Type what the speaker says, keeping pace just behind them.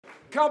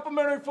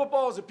Complimentary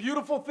football is a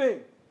beautiful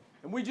thing,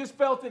 and we just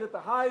felt it at the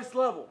highest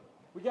level.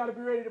 We got to be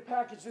ready to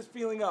package this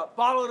feeling up,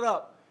 bottle it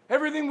up.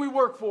 Everything we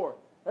work for,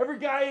 every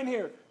guy in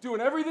here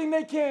doing everything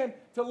they can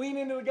to lean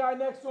into the guy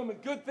next to him,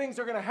 and good things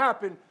are going to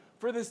happen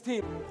for this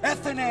team.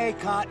 F&A,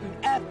 Cotton,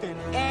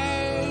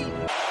 F&A.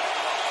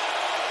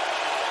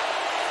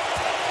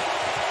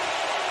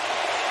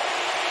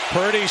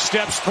 Purdy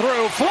steps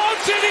through,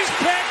 floats it, he's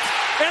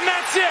picked, and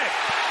that's it.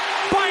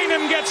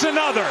 Bynum gets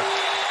another.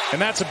 And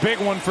that's a big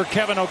one for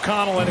Kevin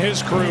O'Connell and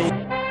his crew.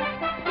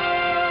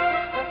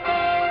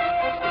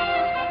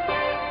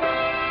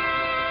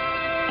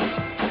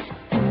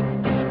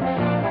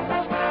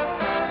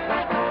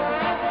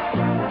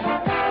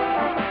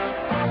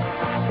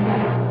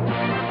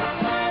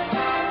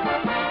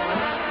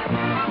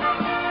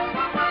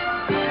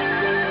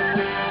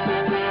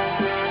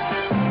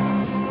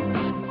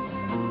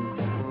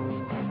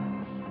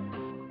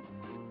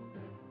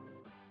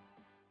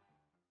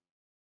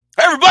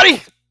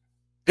 Everybody,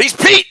 he's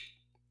Pete.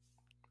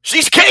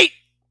 She's Kate.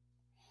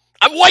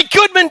 I'm White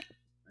Goodman.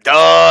 Duh,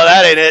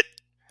 that ain't it.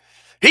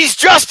 He's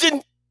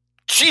Justin.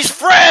 She's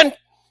Fran.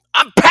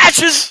 I'm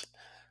Patches.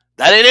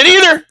 That ain't it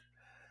either.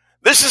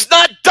 This is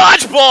not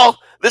Dodgeball.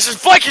 This is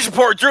Vikings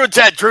Report. Drew and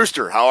Ted.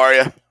 Drewster, how are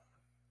you?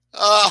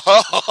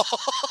 Oh,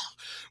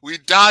 we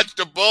dodged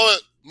a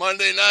bullet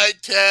Monday night,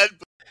 Ted.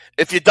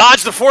 If you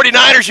dodge the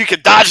 49ers, you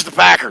can dodge the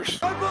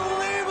Packers.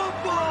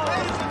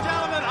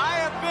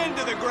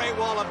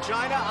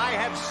 China, I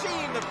have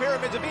seen the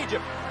pyramids of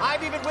Egypt.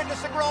 I've even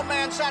witnessed a grown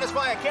man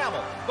satisfy a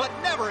camel. But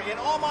never in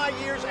all my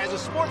years as a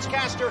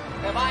sportscaster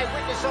have I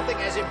witnessed something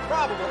as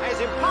improbable, as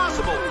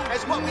impossible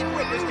as what we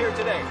witnessed here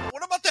today.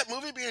 What about that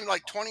movie being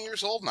like 20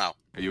 years old now?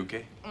 Are you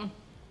okay?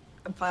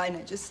 I'm fine.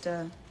 I just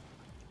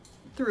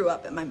threw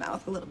up in my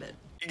mouth a little bit.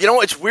 You know,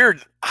 it's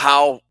weird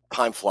how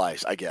time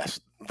flies, I guess.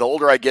 The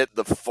older I get,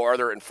 the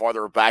farther and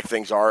farther back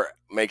things are,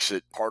 makes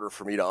it harder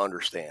for me to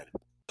understand.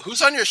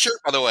 Who's on your shirt,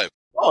 by the way?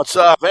 Oh, it's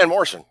Van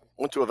Morrison.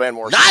 Went to a Van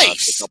Morrison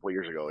Nice. a couple of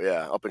years ago,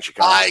 yeah, up in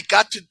Chicago. I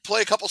got to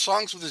play a couple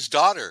songs with his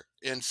daughter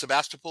in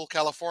Sebastopol,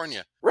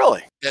 California.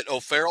 Really? At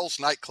O'Farrell's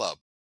nightclub.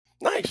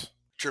 Nice.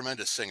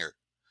 Tremendous singer.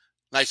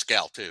 Nice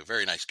gal, too.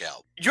 Very nice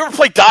gal. Did you ever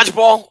play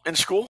dodgeball in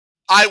school?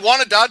 I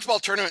won a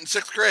dodgeball tournament in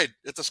 6th grade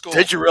at the school.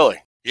 Did you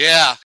really?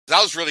 Yeah.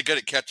 I was really good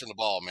at catching the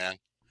ball, man.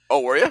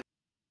 Oh, were you?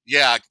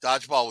 Yeah,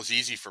 dodgeball was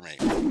easy for me.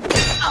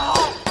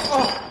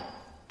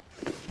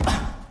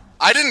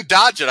 I didn't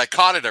dodge it. I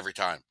caught it every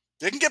time.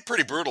 It can get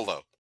pretty brutal,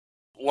 though.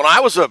 When I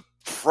was a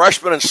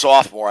freshman and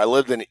sophomore, I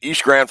lived in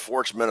East Grand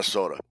Forks,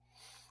 Minnesota.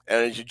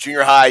 And in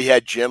junior high, you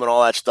had gym and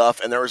all that stuff.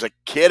 And there was a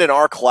kid in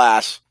our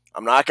class.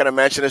 I'm not going to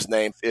mention his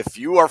name. If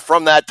you are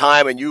from that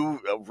time and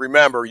you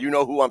remember, you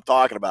know who I'm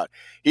talking about.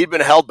 He'd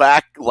been held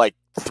back like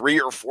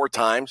 3 or 4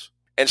 times.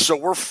 And so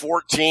we're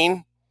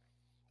 13,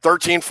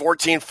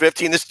 14,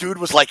 15. This dude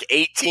was like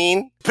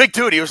 18. Big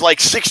dude. He was like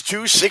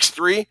 6'2",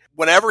 6'3".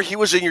 Whenever he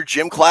was in your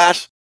gym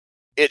class,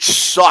 it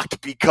sucked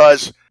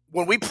because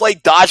when we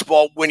played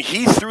dodgeball, when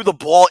he threw the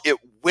ball, it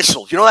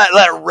whistled. You know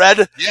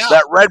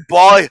that red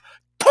ball?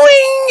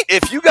 Twing!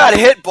 If you got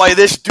hit by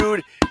this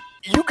dude,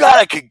 you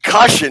got a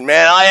concussion,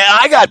 man.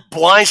 I got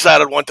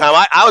blindsided one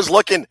time. I was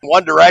looking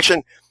one direction,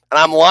 and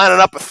I'm lining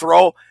up a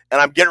throw,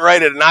 and I'm getting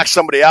ready to knock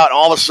somebody out, and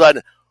all of a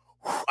sudden,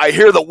 I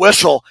hear the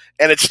whistle,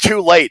 and it's too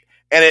late.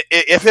 And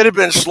if it had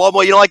been slow-mo,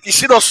 you know, like you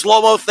see those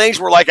slow-mo things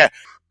where like a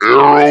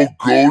arrow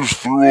goes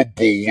through a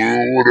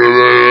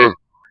balloon.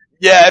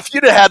 Yeah, if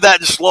you'd have had that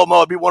in slow-mo,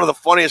 it'd be one of the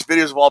funniest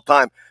videos of all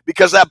time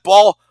because that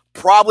ball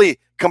probably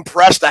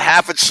compressed a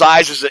half its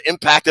size as it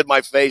impacted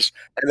my face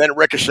and then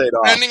ricocheted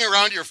off. Bending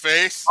around your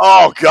face?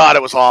 Oh, God,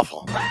 it was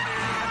awful.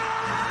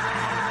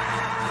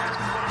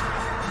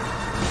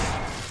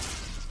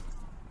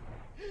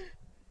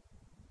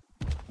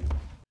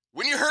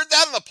 When you heard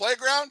that on the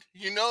playground,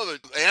 you know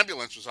the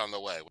ambulance was on the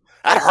way.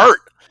 That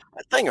hurt.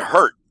 That thing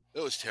hurt.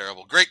 It was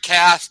terrible. Great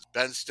cast.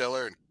 Ben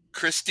Stiller and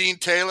Christine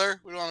Taylor.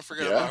 We don't want to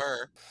forget about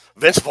her.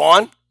 Vince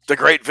Vaughn. The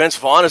great Vince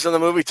Vaughn is in the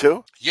movie,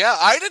 too. Yeah,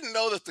 I didn't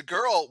know that the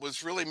girl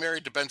was really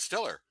married to Ben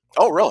Stiller.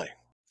 Oh, really?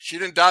 She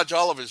didn't dodge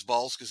all of his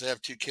balls because they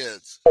have 2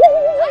 kids.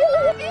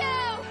 I love you!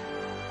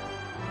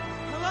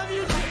 I love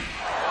you.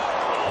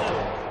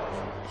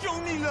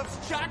 Joni loves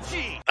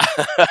Chachi.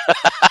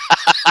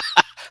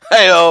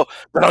 Hey-oh.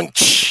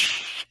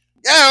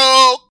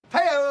 Yo!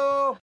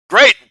 Hey-o!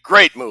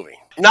 Great movie.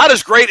 Not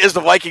as great as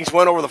the Vikings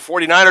win over the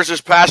 49ers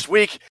this past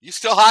week. You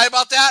still high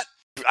about that?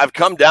 I've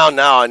come down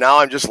now, and now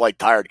I'm just like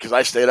tired because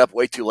I stayed up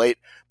way too late.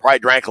 Probably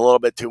drank a little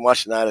bit too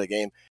much the night of the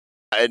game.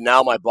 And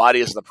now my body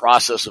is in the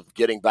process of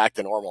getting back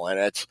to normal. And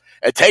it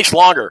takes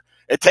longer.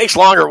 It takes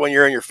longer when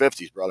you're in your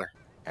 50s, brother.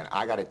 And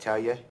I got to tell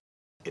you,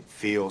 it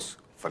feels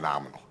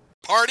phenomenal.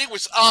 Party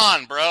was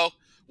on, bro.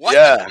 What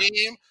a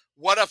game.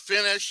 What a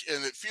finish.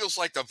 And it feels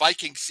like the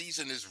Viking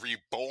season is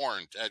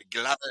reborn.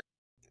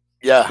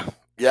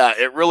 Yeah,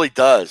 it really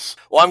does.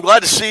 Well, I'm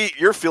glad to see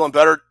you're feeling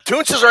better.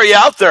 Toonses, are you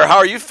out there? How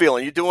are you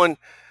feeling? You doing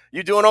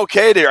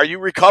okay there? Are you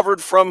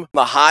recovered from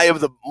the high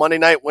of the Monday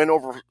night win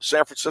over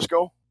San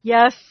Francisco?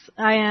 Yes,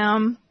 I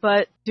am,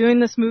 but doing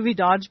this movie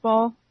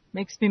Dodgeball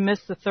makes me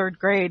miss the 3rd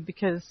grade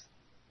because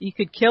you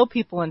could kill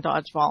people in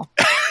Dodgeball.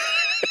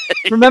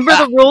 Remember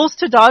the rules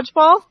to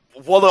Dodgeball?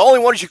 Well, the only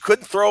ones you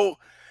couldn't throw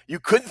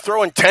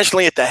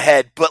intentionally at the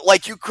head, but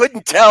like you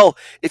couldn't tell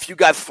if you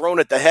got thrown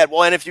at the head.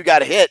 Well, and if you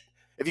got hit,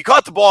 if you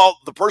caught the ball,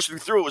 the person who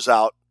threw it was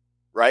out,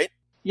 right?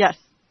 Yes.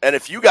 And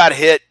if you got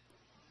hit,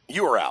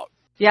 you were out.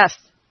 Yes.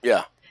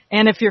 Yeah.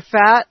 And if you're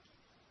fat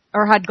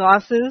or had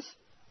glasses,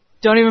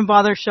 don't even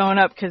bother showing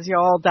up because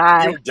you'll all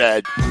die. You're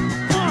dead.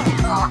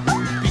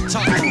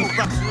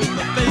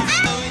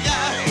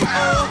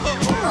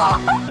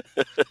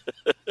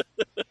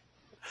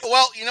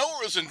 Well, you know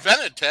what was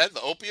invented, Ted?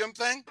 The opium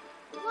thing?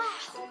 Wow.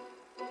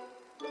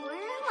 Where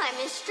am I,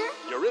 mister?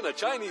 You're in a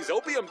Chinese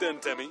opium den,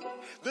 Timmy.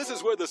 This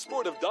is where the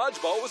sport of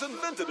dodgeball was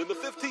invented in the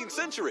 15th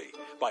century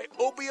by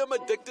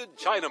opium-addicted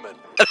Chinamen.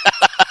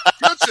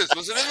 Princess,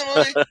 was it in the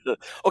movie?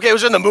 Okay, it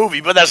was in the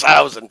movie, but that's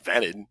how it was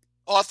invented.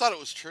 Oh, I thought it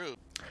was true.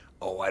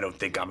 Oh, I don't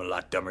think I'm a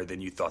lot dumber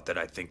than you thought that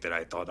I think that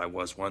I thought I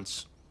was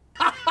once.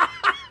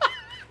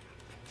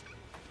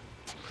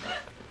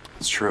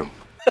 It's true.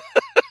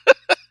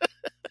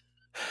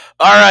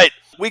 All right,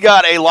 we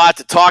got a lot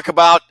to talk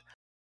about.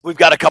 We've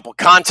got a couple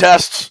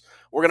contests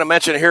we're going to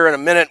mention here in a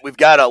minute. We've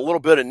got a little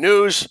bit of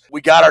news.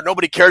 We got our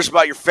Nobody Cares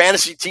About Your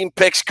Fantasy Team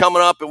picks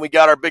coming up, and we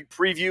got our big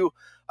preview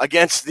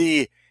against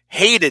the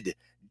hated,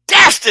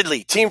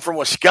 dastardly team from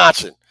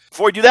Wisconsin.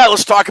 Before we do that,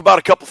 let's talk about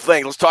a couple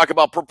things. Let's talk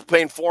about Purple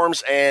Pain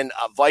Forums and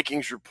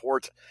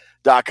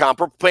VikingsReport.com.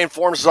 Purple Pain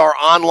Forums is our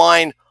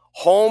online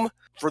home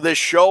for this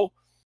show.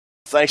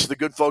 Thanks to the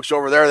good folks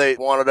over there. They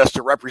wanted us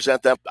to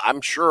represent them.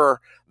 I'm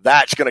sure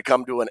that's going to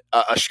come to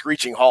a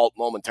screeching halt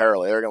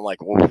momentarily. They're going to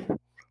like, whoa,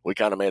 we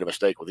kind of made a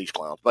mistake with these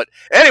clowns. But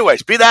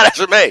anyways, be that as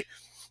it may,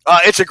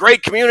 it's a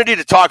great community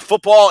to talk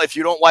football. If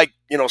you don't like,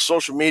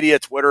 social media,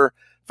 Twitter,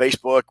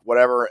 Facebook,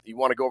 whatever, you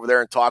want to go over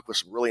there and talk with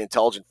some really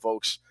intelligent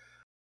folks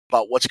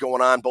about what's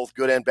going on, both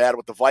good and bad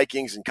with the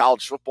Vikings and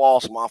college football,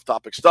 some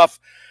off-topic stuff,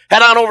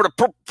 head on over to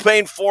Purple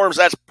Pain Forums.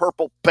 That's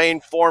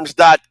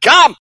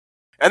purplepainforums.com.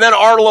 And then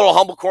our little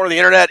humble corner of the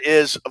internet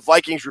is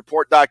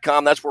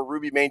VikingsReport.com. That's where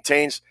Ruby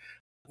maintains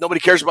Nobody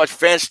Cares About Your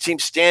Fantasy Team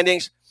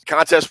standings,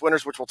 contest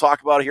winners, which we'll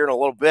talk about here in a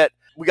little bit.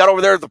 We got over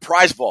there the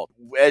prize vault.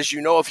 As you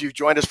know, if you've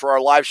joined us for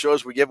our live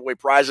shows, we give away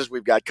prizes.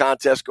 We've got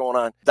contests going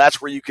on.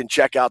 That's where you can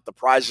check out the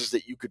prizes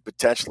that you could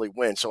potentially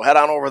win. So head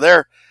on over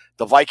there,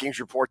 the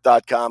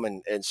VikingsReport.com,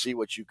 and see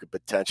what you could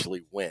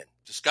potentially win.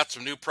 Just got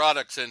some new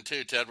products in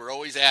too, Ted. We're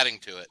always adding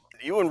to it.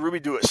 You and Ruby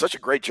do such a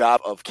great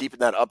job of keeping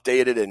that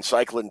updated and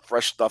cycling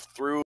fresh stuff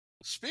through.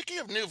 Speaking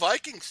of new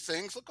Vikings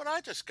things, look what I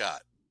just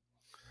got.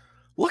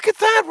 Look at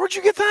that. Where'd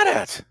you get that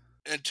at?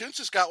 And Toons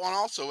has got one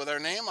also with our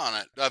name on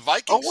it.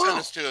 Vikings sent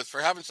us to us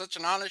for having such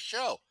an honest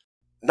show.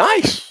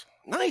 Nice.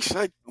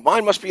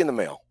 Mine must be in the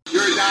mail.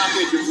 You're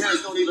adopted. Your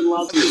parents don't even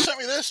love you. You sent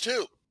me this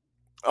too.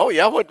 Oh,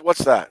 yeah?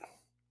 What's that?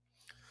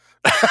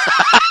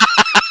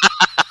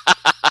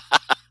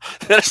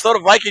 Minnesota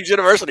Vikings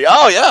University.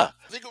 Oh, yeah.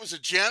 I think it was a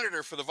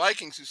janitor for the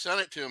Vikings who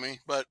sent it to me.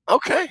 But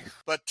okay.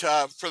 But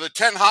for the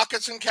 10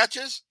 Hawkinson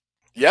catches.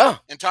 Yeah.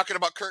 And talking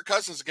about Kirk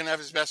Cousins is going to have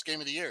his best game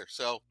of the year.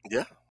 So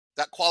yeah,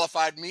 that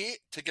qualified me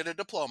to get a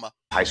diploma.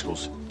 High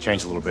school's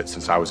changed a little bit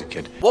since I was a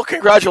kid. Well,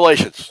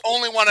 congratulations.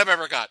 Only one I've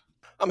ever got.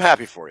 I'm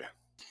happy for you.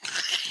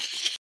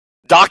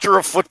 Doctor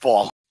of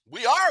football.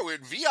 We are. We're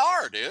in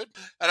VR, dude.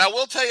 And I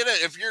will tell you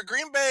that if you're a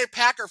Green Bay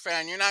Packer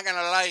fan, you're not going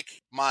to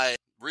like my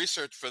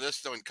research for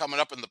this one coming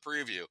up in the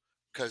preview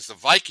because the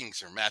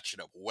Vikings are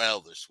matching up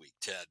well this week,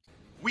 Ted.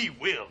 We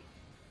will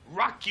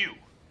rock you.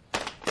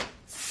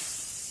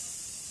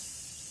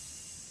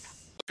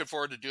 Looking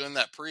forward to doing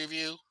that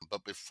preview.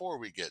 But before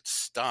we get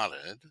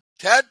started,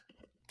 Ted?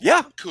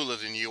 Yeah? I'm cooler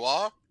than you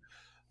are.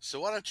 So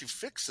why don't you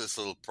fix this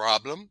little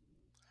problem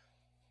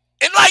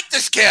and light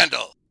this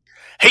candle?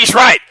 He's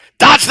right.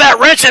 Dodge that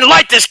wrench and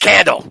light this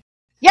candle.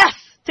 Yes!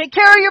 Take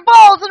care of your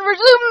balls and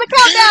resume the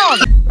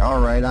countdown!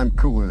 All right, I'm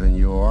cooler than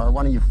you are.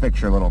 Why don't you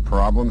fix your little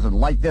problems and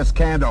light this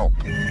candle?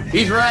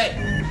 He's right.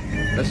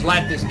 Let's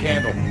light this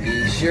candle.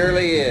 He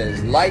surely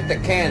is. Light the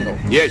candle.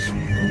 Yes.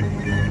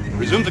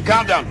 Resume the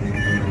countdown.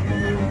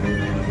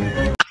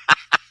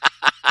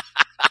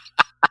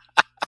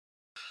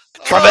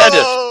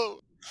 Tremendous.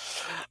 Oh.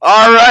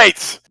 All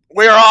right.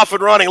 We are off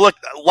and running. Look,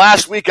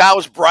 last week I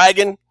was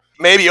bragging,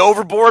 maybe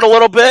overboard a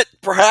little bit,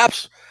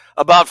 perhaps,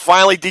 about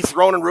finally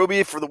dethroning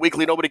Ruby for the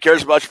weekly Nobody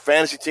Cares About Your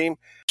Fantasy Team.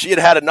 She had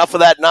had enough of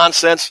that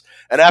nonsense,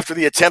 and after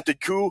the attempted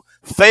coup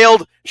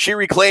failed, she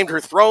reclaimed her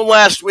throne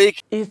last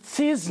week. It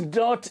is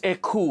not a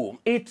coup.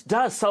 It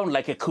does sound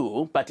like a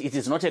coup, but it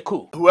is not a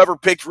coup. Whoever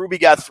picked Ruby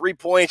got 3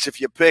 points.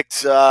 If you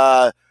picked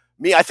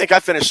me, I think I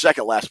finished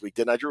second last week,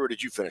 didn't I, Drew, or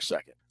did you finish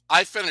second?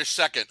 I finished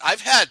second.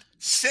 I've had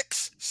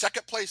 6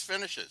 second-place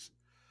finishes.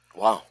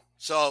 Wow.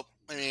 So,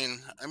 I mean,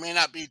 I may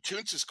not be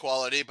Toons'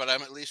 quality, but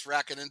I'm at least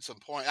racking in some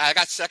points. I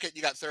got second,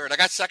 you got third. I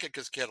got second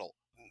because Kittle.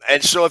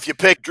 And so if you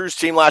picked Drew's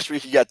team last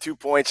week, you got 2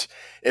 points.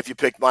 If you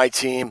picked my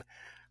team,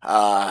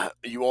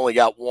 You only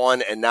got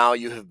one, and now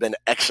you have been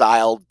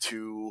exiled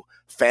to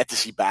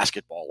fantasy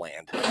basketball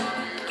land. You're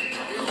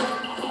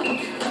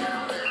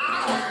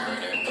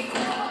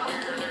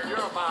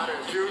about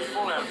as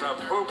useful as a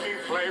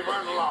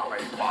pookie-flavored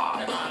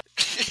lollipop.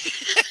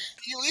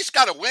 You at least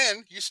got to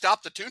win. You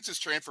stopped the Toonses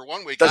train for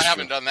 1 week. That's I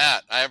haven't true. done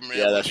that. I haven't been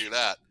able to do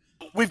that.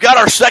 We've got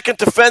our second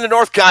Defend the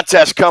North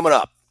contest coming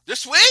up.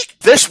 This week?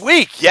 This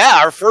week, yeah.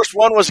 Our first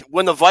one was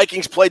when the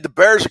Vikings played the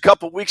Bears a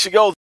couple weeks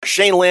ago.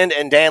 Shane Lind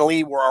and Dan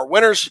Lee were our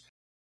winners.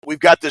 We've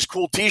got this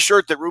cool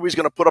T-shirt that Ruby's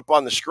going to put up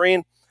on the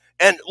screen.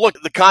 And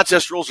look, the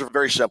contest rules are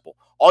very simple.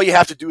 All you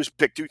have to do is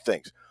pick two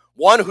things.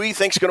 One, who you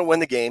think's going to win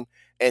the game.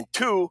 And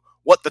two,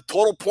 what the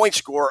total point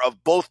score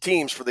of both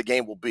teams for the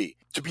game will be.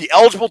 To be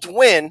eligible to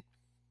win,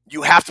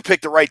 you have to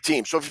pick the right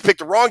team. So if you pick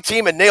the wrong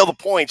team and nail the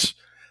points,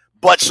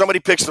 but somebody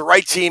picks the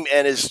right team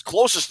and is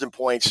closest in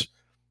points,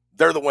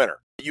 they're the winner.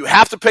 You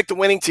have to pick the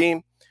winning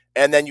team,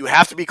 and then you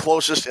have to be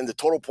closest in the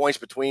total points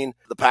between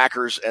the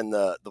Packers and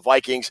the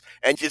Vikings.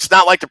 And it's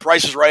not like the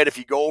Price is Right. If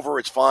you go over,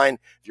 it's fine.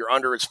 If you're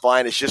under, it's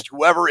fine. It's just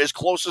whoever is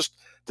closest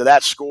to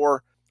that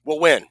score will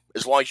win,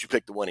 as long as you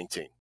pick the winning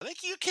team. I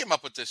think you came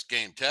up with this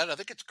game, Ted. I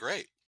think it's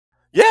great.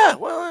 Yeah,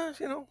 well,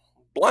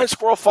 blind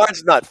squirrel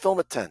finds a nut. Film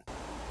at 10.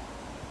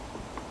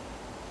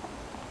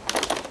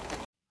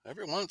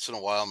 Every once in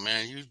a while,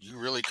 man, you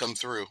really come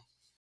through.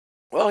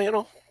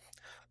 Well,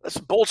 that's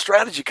a bold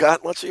strategy,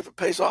 Cotton. Let's see if it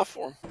pays off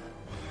for him.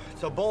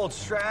 It's a bold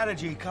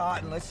strategy,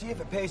 Cotton. Let's see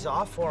if it pays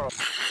off for him.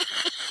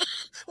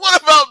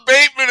 What about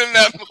Bateman in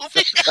that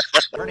movie?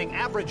 Turning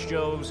average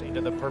Joes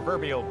into the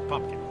proverbial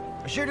pumpkin.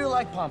 I sure do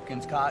like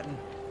pumpkins, Cotton.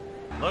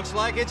 Looks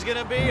like it's going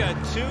to be a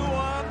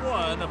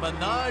 2-on-1, a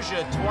menage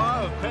a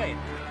trois of pain.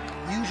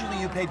 Usually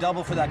you pay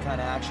double for that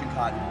kind of action,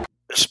 Cotton.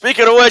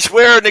 Speaking of which,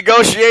 we're in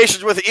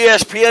negotiations with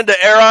ESPN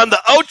to air on the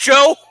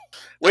Ocho.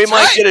 We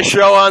might get a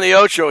show on the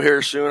Ocho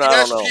here soon.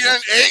 I don't know.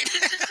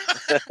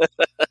 ESPN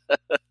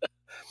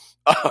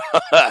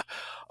 8.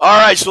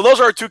 All right, so those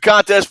are our two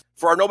contests.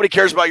 For our Nobody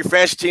Cares About Your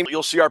Fantasy Team,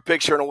 you'll see our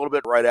picks here in a little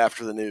bit right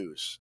after the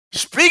news.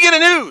 Speaking of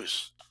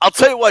news, I'll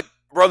tell you what,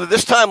 brother,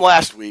 this time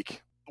last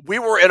week, we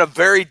were in a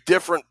very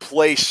different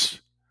place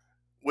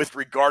with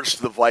regards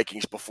to the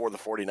Vikings before the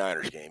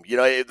 49ers game.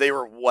 They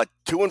were,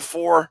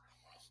 2-4?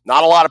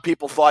 Not a lot of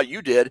people thought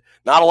you did.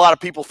 Not a lot of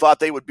people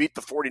thought they would beat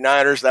the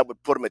 49ers. That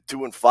would put them at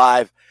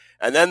 2-5.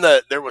 And then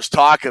there was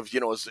talk of,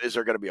 is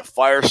there going to be a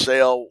fire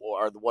sale,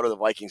 or what are the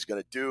Vikings going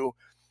to do?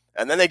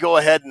 And then they go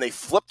ahead and they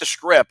flip the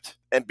script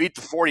and beat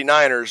the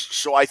 49ers.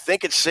 So I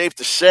think it's safe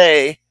to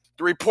say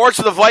the reports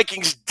of the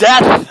Vikings'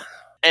 death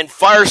and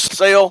fire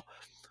sale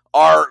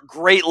are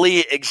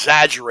greatly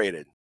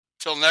exaggerated.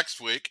 Till next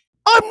week.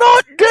 I'm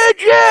not dead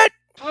yet.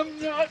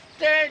 I'm not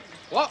dead.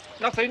 What?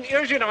 Nothing.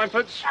 Here's your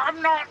ninepence.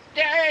 I'm not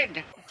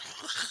dead.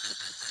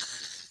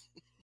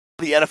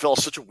 The NFL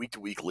is such a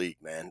week-to-week league,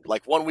 man.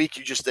 Like 1 week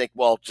you just think,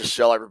 well, just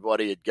sell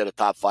everybody and get a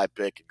top 5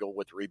 pick and go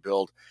with the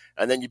rebuild.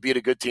 And then you beat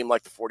a good team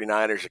like the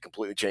 49ers, it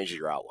completely changes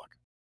your outlook.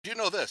 You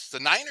know this. The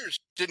Niners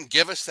didn't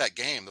give us that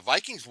game. The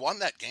Vikings won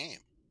that game.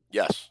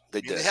 Yes, they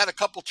did. They had a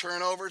couple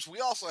turnovers. We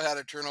also had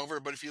a turnover.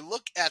 But if you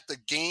look at the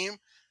game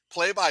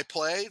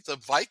play-by-play, the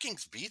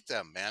Vikings beat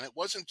them, man. It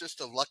wasn't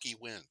just a lucky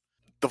win.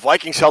 The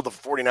Vikings held the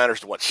 49ers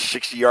to,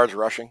 60 yards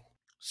rushing?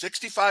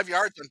 65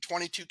 yards on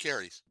 22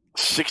 carries.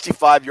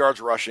 65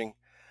 yards rushing.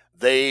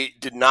 They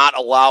did not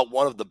allow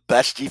one of the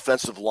best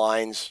defensive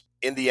lines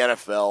in the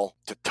NFL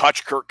to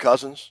touch Kirk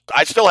Cousins.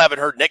 I still haven't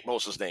heard Nick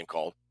Bosa's name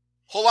called.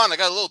 Hold on, I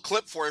got a little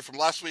clip for you from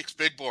last week's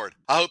Big Board.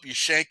 I hope you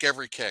shank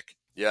every kick.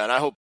 Yeah, and I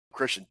hope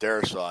Christian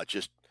Darrisaw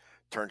just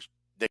turns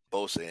Nick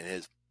Bosa in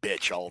his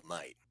bitch all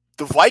night.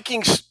 The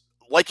Vikings,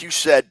 like you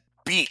said,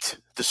 beat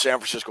the San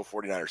Francisco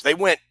 49ers. They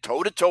went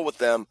toe-to-toe with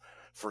them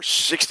for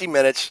 60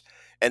 minutes,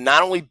 and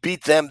not only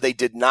beat them, they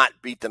did not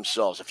beat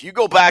themselves. If you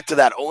go back to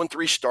that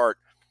 0-3 start,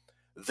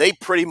 they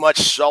pretty much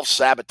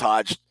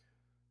self-sabotaged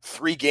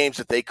 3 games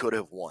that they could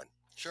have won.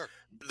 Sure.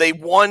 They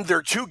won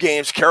their 2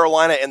 games,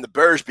 Carolina and the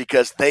Bears,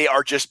 because they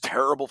are just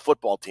terrible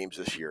football teams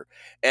this year.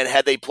 And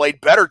had they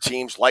played better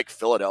teams like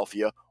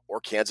Philadelphia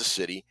or Kansas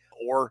City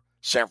or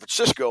San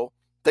Francisco,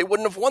 they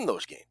wouldn't have won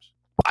those games.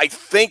 I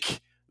think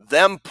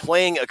them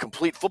playing a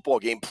complete football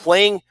game,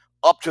 playing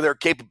up to their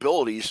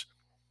capabilities,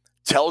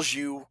 tells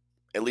you,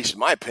 at least in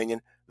my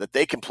opinion, that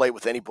they can play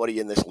with anybody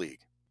in this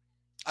league.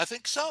 I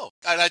think so.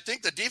 And I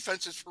think the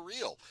defense is for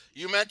real.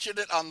 You mentioned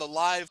it on the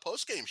live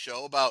postgame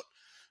show about,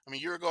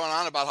 you were going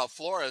on about how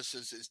Flores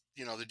is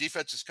the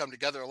defense has come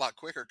together a lot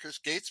quicker. Chris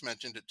Gates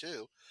mentioned it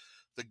too.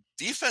 The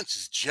defense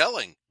is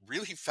gelling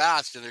really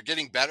fast, and they're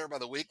getting better by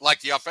the week,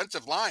 like the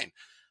offensive line.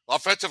 The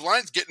offensive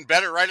line's getting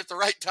better right at the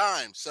right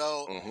time.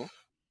 So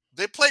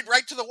they played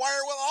right to the wire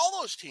with all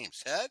those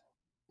teams, Ted.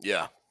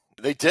 Yeah,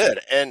 they did.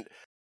 And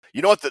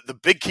you know what the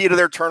big key to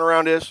their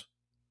turnaround is?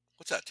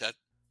 What's that, Ted?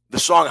 The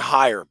song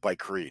Higher by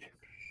Creed.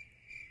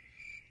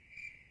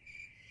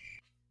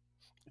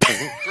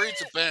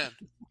 Creed's a band.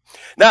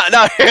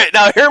 Now,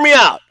 hear me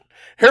out.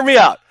 Hear me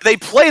out. They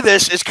play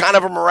this as kind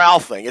of a morale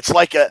thing. It's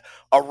like a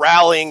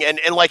rallying, and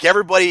like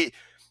everybody,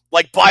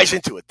 like buys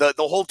into it. The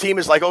whole team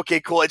is like, okay,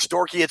 cool, it's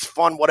dorky, it's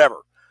fun, whatever.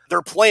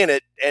 They're playing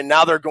it, and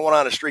now they're going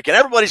on a streak, and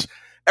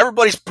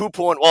everybody's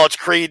poo-pooing, well, it's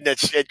Creed,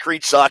 and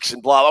Creed sucks,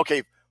 and blah.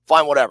 Okay,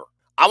 fine, whatever.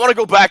 I want to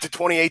go back to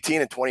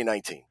 2018 and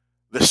 2019.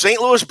 The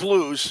St. Louis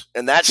Blues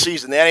in that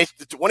season, the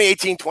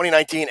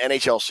 2018-2019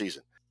 NHL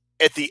season.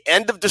 At the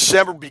end of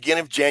December,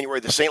 beginning of January,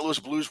 the St. Louis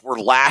Blues were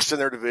last in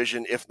their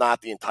division, if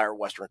not the entire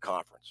Western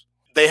Conference.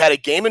 They had a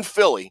game in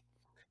Philly,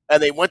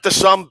 and they went to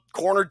some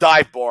corner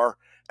dive bar,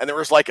 and there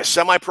was like a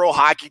semi-pro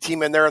hockey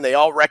team in there, and they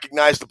all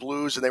recognized the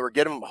Blues, and they were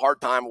giving them a hard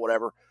time or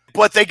whatever.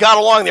 But they got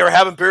along. They were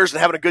having beers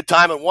and having a good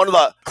time, and one of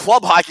the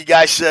club hockey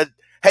guys said,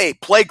 hey,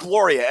 play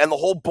Gloria, and the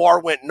whole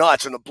bar went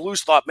nuts, and the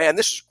Blues thought, man,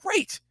 this is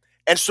great.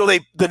 And so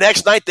the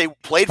next night they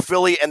played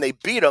Philly, and they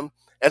beat them,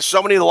 and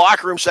somebody in the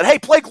locker room said, hey,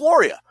 play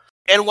Gloria.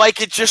 And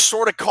like it just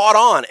sort of caught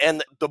on,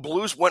 and the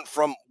Blues went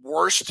from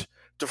worst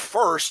to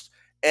first,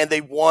 and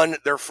they won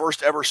their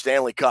first ever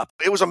Stanley Cup.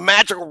 It was a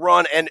magical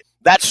run, and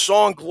that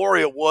song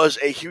Gloria was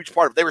a huge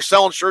part of it. They were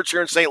selling shirts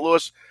here in St.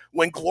 Louis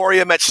when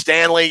Gloria met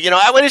Stanley. You know,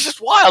 I mean, it's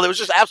just wild. It was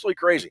just absolutely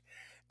crazy.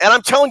 And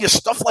I'm telling you,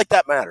 stuff like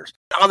that matters.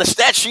 On the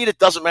stat sheet, it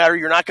doesn't matter.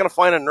 You're not going to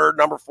find a nerd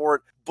number for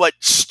it. But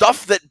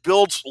stuff that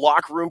builds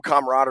locker room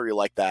camaraderie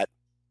like that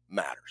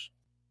matters.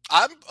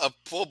 I'm a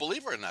full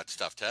believer in that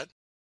stuff, Ted.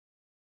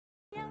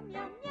 Do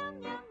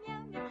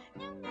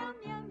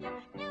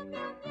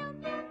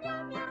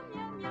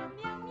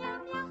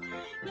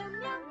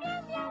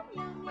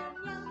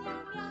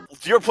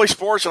you ever play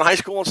sports in high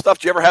school and stuff?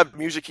 Do you ever have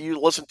music you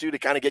listen to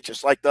kind of get you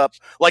psyched up?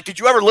 Like, did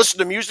you ever listen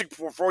to music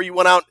before you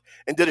went out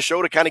and did a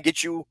show to kind of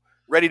get you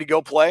ready to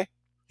go play?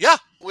 Yeah,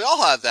 we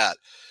all had that.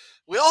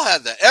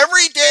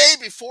 Every day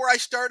before I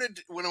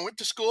started, when I went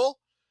to school,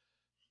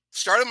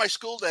 started my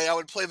school day, I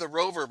would play The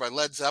Rover by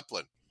Led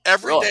Zeppelin.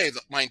 Every day,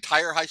 my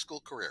entire high school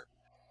career.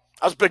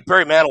 I was a big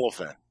Barry Manilow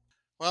fan.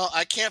 Well,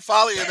 I can't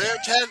follow you there,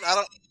 Ted.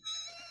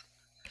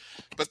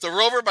 But The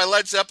Rover by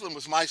Led Zeppelin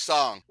was my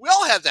song. We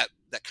all had that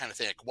kind of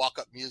thing, like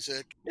walk-up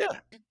music. Yeah.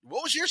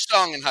 What was your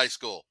song in high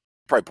school?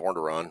 Probably Born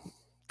to Run,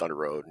 Thunder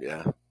Road,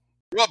 yeah.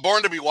 What,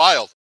 Born to be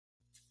Wild?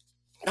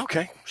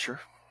 Okay, sure.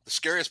 The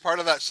scariest part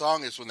of that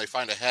song is when they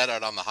find a head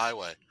out on the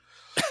highway.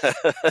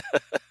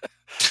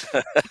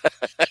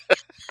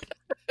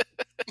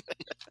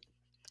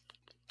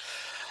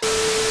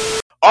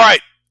 All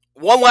right,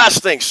 one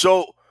last thing.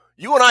 So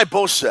you and I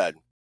both said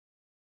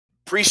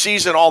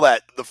preseason, all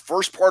that, the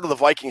first part of the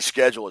Vikings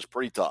schedule is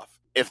pretty tough.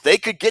 If they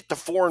could get to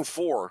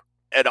 4-4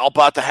 at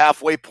about the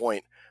halfway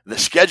point, the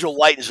schedule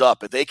lightens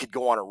up and they could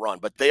go on a run,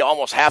 but they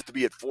almost have to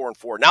be at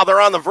 4-4. Now they're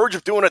on the verge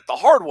of doing it the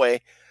hard way.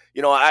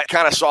 You know, I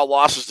kind of saw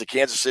losses to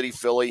Kansas City,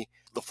 Philly,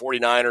 the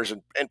 49ers,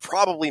 and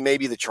probably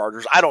maybe the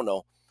Chargers. I don't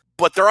know.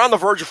 But they're on the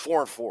verge of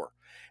 4-4.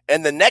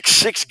 And the next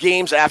 6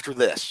 games after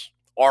this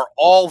are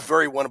all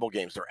very winnable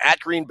games. They're at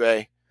Green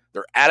Bay.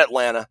 They're at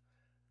Atlanta.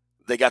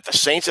 They got the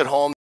Saints at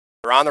home.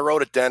 They're on the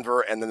road at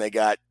Denver. And then they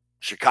got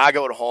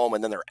Chicago at home.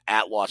 And then they're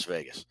at Las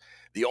Vegas.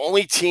 The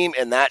only team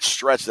in that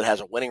stretch that has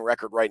a winning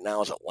record right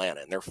now is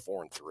Atlanta, and they're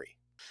 4-3.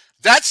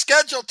 That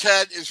schedule,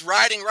 Ted, is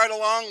riding right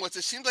along with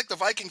it. Seems like the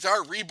Vikings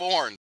are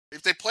reborn.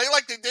 If they play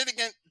like they did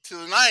against to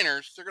the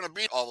Niners, they're going to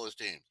beat all those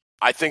teams.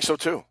 I think so,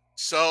 too.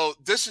 So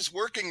this is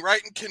working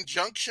right in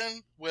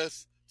conjunction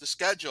with the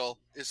schedule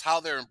is how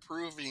they're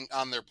improving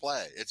on their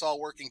play. It's all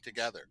working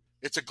together.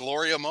 It's a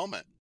Gloria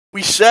moment.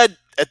 We said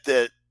at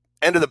the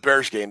end of the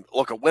Bears game,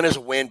 look, a win is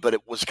a win, but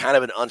it was kind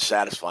of an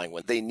unsatisfying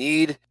win. They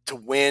need to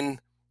win,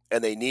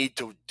 and they need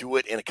to do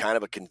it in a kind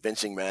of a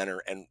convincing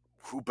manner, and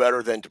who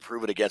better than to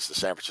prove it against the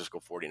San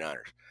Francisco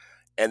 49ers?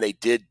 And they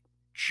did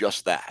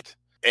just that.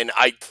 And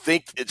I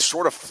think it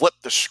sort of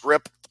flipped the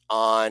script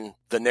on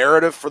the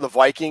narrative for the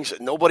Vikings.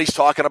 Nobody's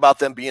talking about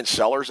them being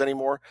sellers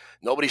anymore.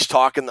 Nobody's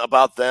talking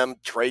about them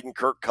trading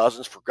Kirk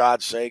Cousins, for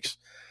God's sakes.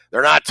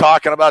 They're not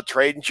talking about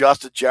trading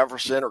Justin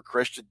Jefferson or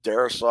Christian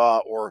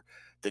Darrisaw or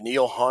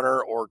Daniil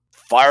Hunter or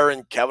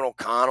firing Kevin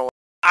O'Connell.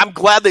 I'm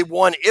glad they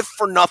won, if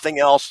for nothing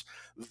else.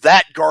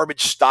 That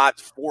garbage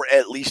stopped for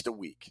at least a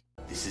week.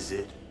 This is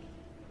it.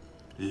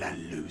 La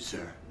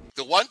loser.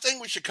 The one thing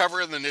we should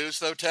cover in the news,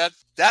 though, Ted,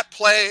 that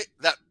play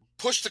that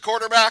pushed the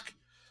quarterback,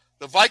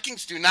 the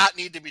Vikings do not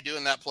need to be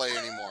doing that play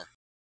anymore.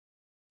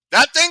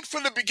 That thing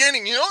from the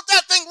beginning, you know what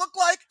that thing looked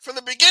like? From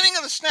the beginning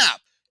of the snap,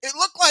 it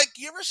looked like,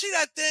 you ever see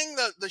that thing,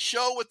 the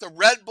show with the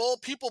Red Bull?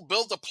 People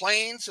build the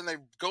planes and they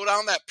go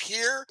down that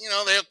pier. You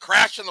know, they'll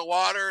crash in the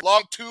water.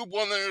 Long tube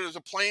one, there's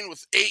a plane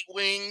with 8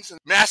 wings and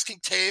masking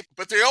tape.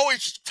 But they always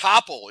just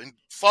topple and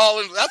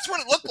fall into. That's what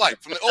it looked like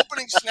from the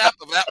opening snap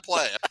of that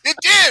play. It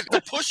did.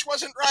 The push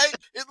wasn't right.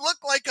 It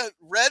looked like a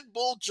Red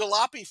Bull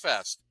jalopy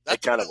fest.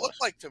 That's what it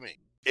looked like to me.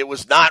 It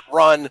was not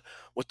run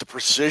with the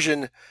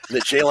precision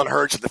that Jalen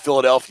Hurts and the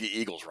Philadelphia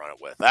Eagles run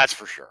it with. That's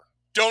for sure.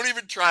 Don't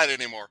even try it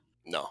anymore.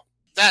 No.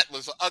 That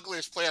was the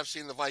ugliest play I've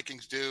seen the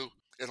Vikings do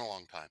in a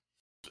long time.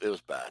 It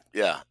was bad,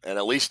 yeah. And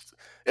at least,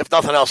 if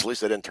nothing else, at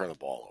least they didn't turn the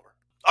ball over.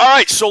 All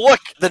right, so look,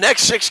 the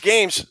next 6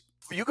 games,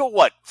 you go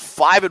what,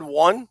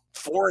 5-1,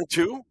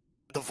 4-2?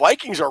 The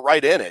Vikings are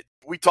right in it.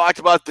 We talked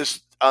about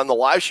this on the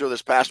live show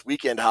this past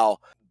weekend, how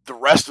the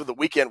rest of the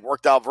weekend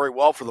worked out very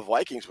well for the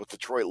Vikings with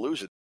Detroit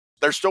losing.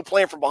 They're still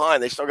playing from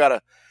behind. They still got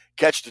to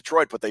catch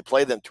Detroit, but they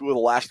played them 2 of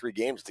the last 3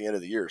 games at the end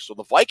of the year. So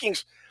the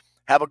Vikings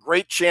have a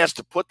great chance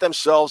to put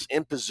themselves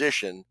in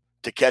position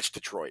to catch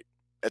Detroit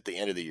at the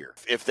end of the year,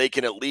 if they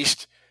can at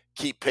least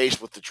keep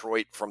pace with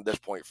Detroit from this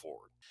point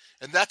forward.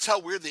 And that's how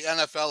weird the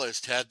NFL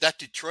is, Ted. That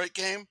Detroit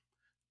game,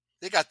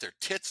 they got their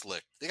tits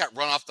licked. They got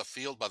run off the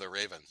field by the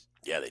Ravens.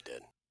 Yeah, they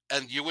did.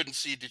 And you wouldn't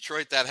see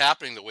Detroit that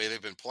happening the way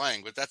they've been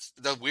playing. But that's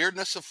the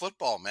weirdness of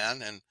football,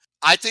 man. And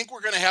I think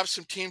we're going to have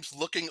some teams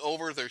looking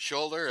over their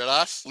shoulder at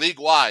us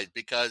league-wide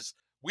because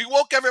we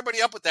woke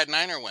everybody up with that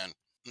Niner win.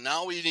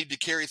 Now we need to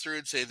carry through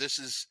and say this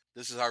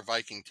is our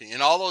Viking team.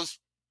 And all those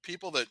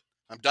people that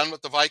I'm done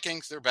with the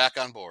Vikings, they're back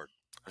on board.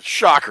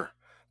 Shocker.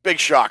 Big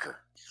shocker.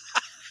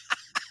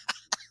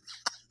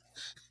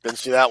 Didn't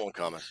see that one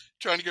coming.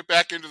 Trying to get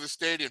back into the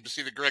stadium to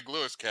see the Greg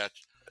Lewis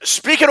catch.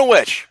 Speaking of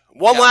which,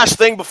 one last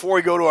thing before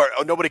we go to our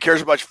Nobody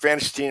Cares About Your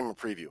Fantasy Team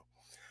preview.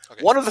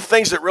 Okay. One of the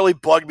things that really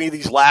bugged me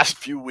these last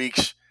few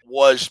weeks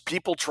was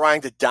people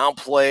trying to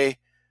downplay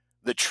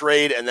the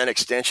trade and then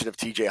extension of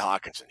TJ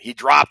Hawkinson. He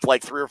dropped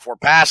like 3 or 4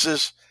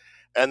 passes,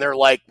 and they're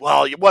like,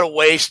 well, what a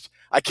waste.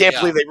 I can't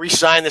believe they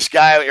re-signed this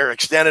guy or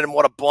extended him.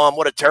 What a bum.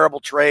 What a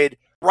terrible trade.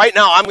 Right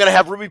now, I'm going to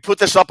have Ruby put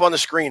this up on the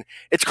screen.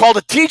 It's called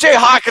a TJ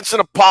Hawkinson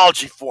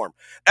apology form.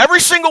 Every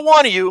single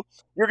one of you,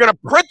 you're going to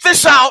print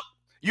this out.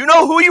 You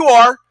know who you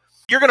are.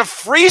 You're going to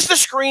freeze the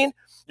screen.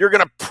 You're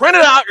going to print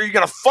it out, or you're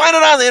going to find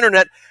it on the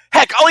internet.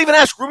 Heck, I'll even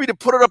ask Ruby to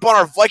put it up on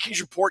our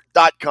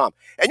VikingsReport.com.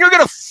 And you're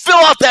going to fill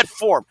out that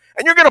form.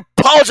 And you're going to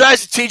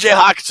apologize to TJ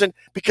Hawkinson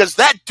because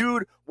that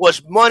dude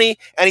was money,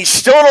 and he's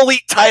still an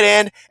elite tight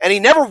end, and he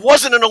never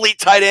wasn't an elite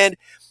tight end.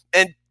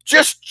 And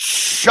just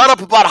shut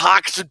up about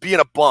Hawkinson being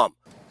a bum.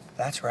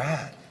 That's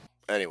rad.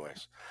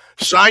 Anyways,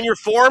 sign your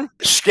form,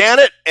 scan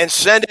it, and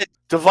send it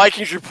to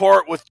Vikings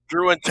Report with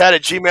Drew and Ted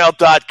at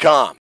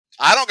gmail.com.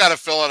 I don't got to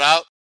fill it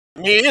out.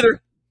 Me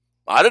either.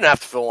 I didn't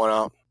have to fill one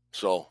out.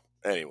 So,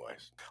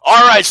 anyways.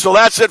 All right, so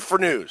that's it for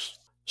news.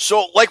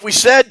 So, like we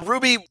said,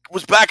 Ruby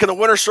was back in the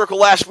winner's circle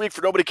last week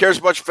for Nobody Cares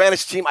About Your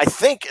Fantasy Team. I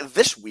think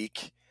this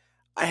week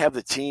I have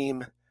the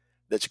team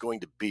that's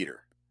going to beat her.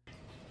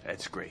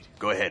 That's great.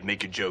 Go ahead,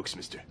 make your jokes,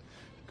 Mr.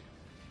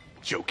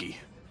 Jokey.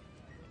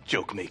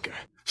 Joke maker.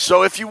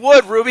 So if you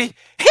would, Ruby,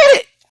 hit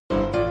it!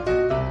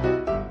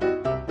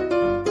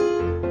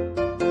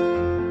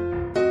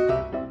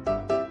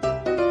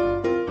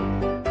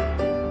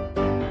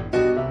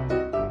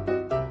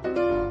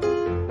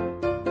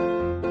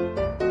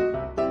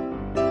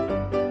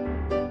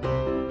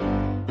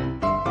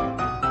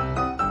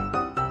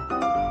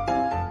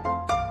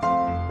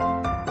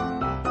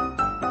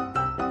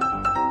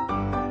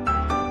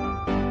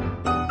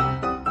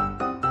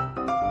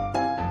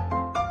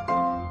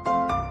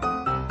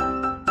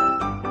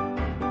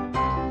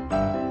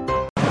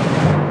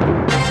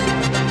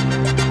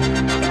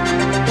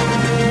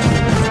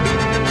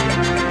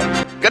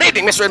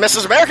 Mr. and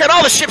Mrs. America and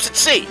all the ships at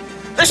sea.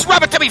 This is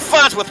Robert W.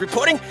 Farnsworth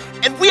reporting,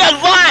 and we are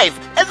live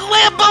at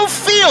Lambeau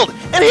Field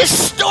in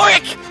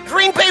historic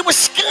Green Bay,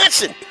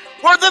 Wisconsin,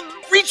 where the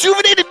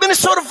rejuvenated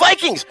Minnesota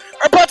Vikings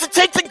are about to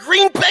take the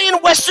Green Bay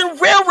and Western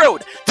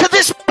Railroad to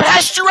this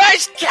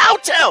pasteurized cow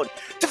town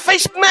to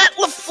face Matt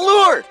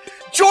LaFleur.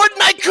 Jordan,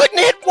 I couldn't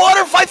hit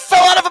water if I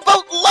fell out of a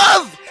boat.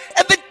 Love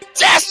and the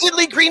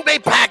dastardly Green Bay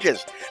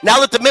Packers. Now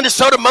that the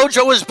Minnesota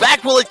mojo is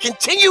back, will it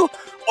continue?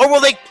 Or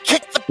will they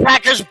kick the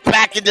Packers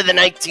back into the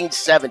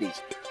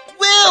 1970s?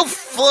 We'll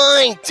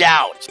find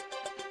out.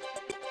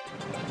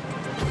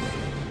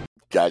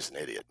 Guy's an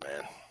idiot,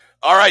 man.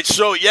 All right,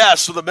 so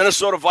the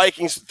Minnesota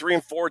Vikings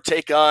 3-4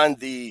 take on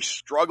the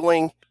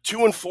struggling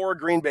 2-4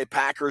 Green Bay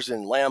Packers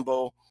in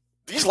Lambeau.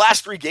 These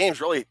last 3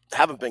 games really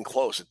haven't been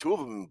close. The 2 of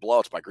them have been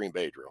blowouts by Green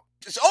Bay, Drew.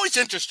 It's always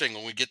interesting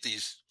when we get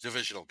these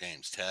divisional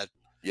games, Ted.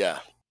 Yeah.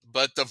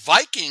 But the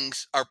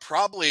Vikings are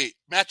probably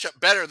match up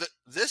better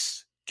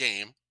this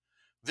game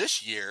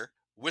this year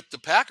with the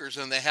Packers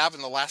than they have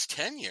in the last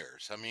 10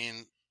 years. I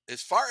mean,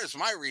 as far as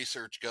my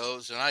research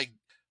goes, and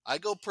I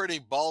go pretty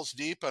balls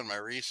deep on my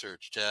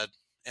research, Ted,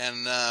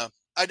 and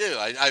I do.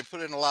 I put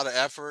in a lot of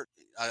effort.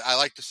 I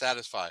like to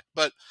satisfy.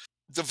 But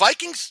the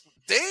Vikings,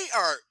 they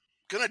are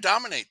going to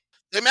dominate.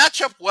 They match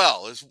up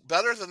well. It's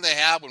better than they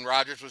have when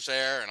Rodgers was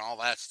there and all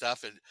that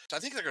stuff. And I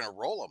think they're going to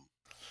roll them.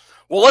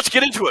 Well, let's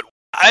get into it.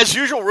 As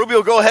usual, Ruby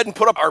will go ahead and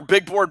put up our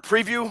big board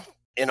preview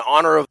in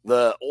honor of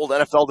the old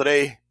NFL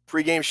Today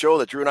pregame show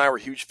that Drew and I were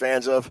huge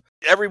fans of.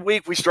 Every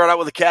week we start out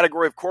with a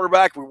category of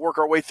quarterback. We work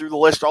our way through the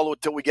list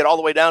until we get all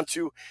the way down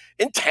to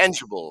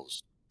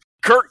intangibles.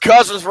 Kirk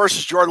Cousins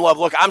versus Jordan Love.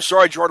 Look, I'm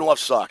sorry, Jordan Love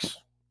sucks.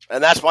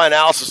 And that's my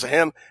analysis of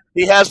him.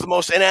 He has the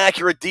most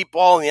inaccurate deep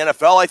ball in the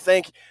NFL, I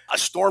think.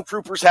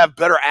 Stormtroopers have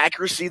better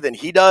accuracy than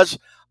he does.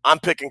 I'm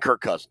picking Kirk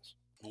Cousins.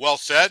 Well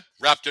said.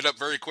 Wrapped it up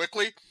very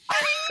quickly.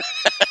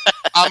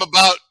 I'm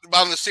about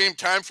in the same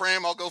time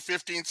frame. I'll go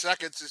 15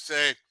 seconds to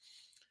say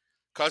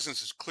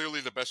Cousins is clearly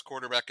the best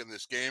quarterback in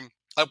this game.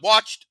 I've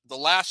watched the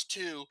last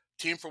 2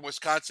 team from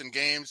Wisconsin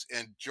games,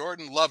 and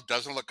Jordan Love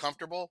doesn't look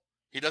comfortable.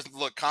 He doesn't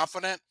look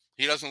confident.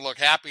 He doesn't look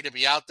happy to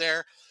be out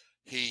there.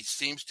 He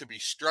seems to be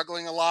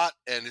struggling a lot,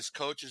 and his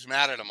coach is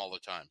mad at him all the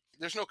time.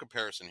 There's no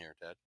comparison here,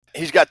 Ted.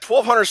 He's got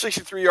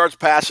 1,263 yards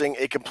passing,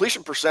 a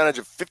completion percentage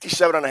of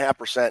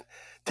 57.5%,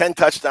 10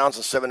 touchdowns,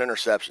 and 7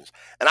 interceptions.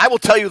 And I will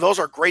tell you, those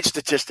are great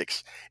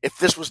statistics if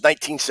this was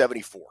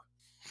 1974.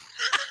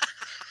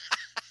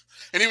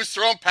 And he was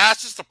throwing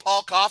passes to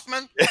Paul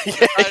Kaufman,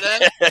 right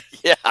end,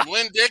 yeah,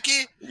 Lynn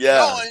Dickey. Yeah.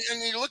 No,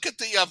 and you look at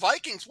the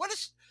Vikings.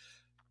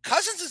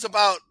 Cousins is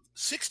about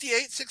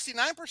 68,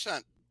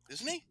 69%,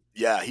 isn't he?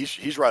 Yeah,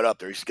 he's right up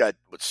there. He's got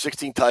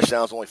 16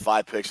 touchdowns, only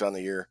 5 picks on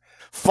the year.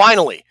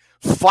 Finally,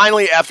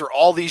 after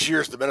all these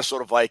years, the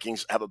Minnesota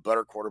Vikings have a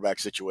better quarterback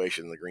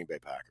situation than the Green Bay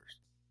Packers.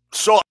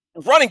 So,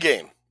 running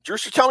game.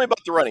 Jerster, tell me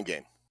about the running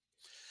game.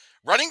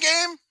 Running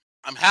game?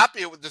 I'm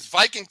happy with this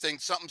Viking thing.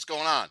 Something's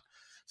going on.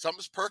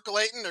 Something's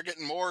percolating. They're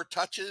getting more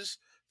touches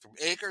from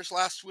Akers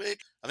last week.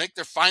 I think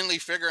they're finally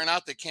figuring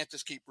out they can't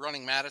just keep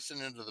running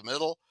Madison into the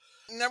middle.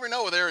 You never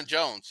know with Aaron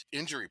Jones,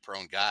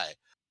 injury-prone guy.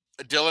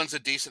 Dillon's a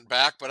decent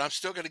back, but I'm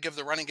still going to give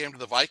the running game to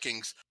the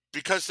Vikings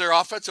because their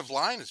offensive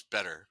line is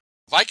better.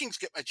 Vikings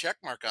get my check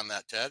mark on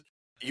that, Ted.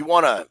 You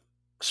want a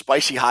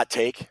spicy hot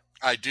take?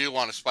 I do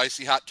want a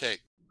spicy hot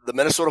take. The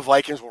Minnesota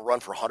Vikings will run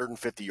for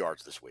 150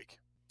 yards this week.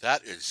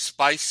 That is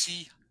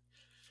spicy.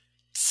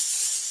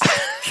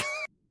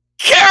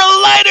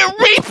 Carolina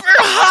Reaper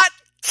hot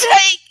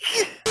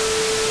take!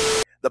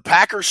 The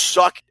Packers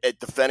suck at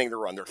defending the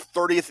run. They're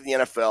 30th in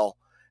the NFL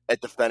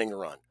at defending the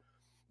run.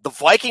 The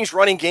Vikings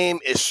running game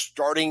is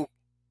starting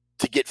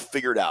to get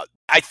figured out.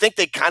 I think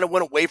they kind of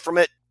went away from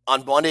it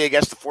on Monday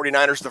against the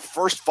 49ers. The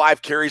first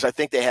 5 carries, I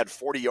think they had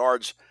 40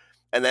 yards,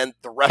 and then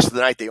the rest of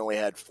the night they only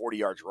had 40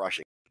 yards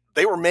rushing.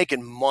 They were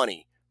making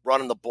money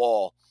running the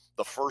ball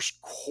the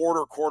first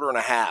quarter and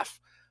a half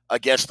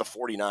against the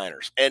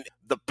 49ers. And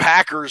the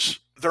Packers,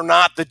 they're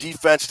not the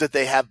defense that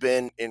they have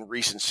been in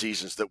recent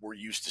seasons that we're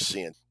used to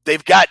seeing.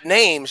 They've got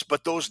names,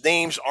 but those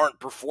names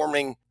aren't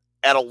performing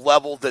at a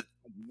level that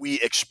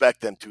we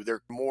expect them to.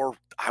 They're more,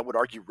 I would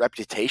argue,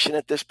 reputation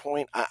at this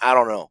point. I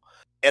don't know.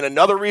 And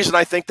another reason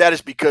I think that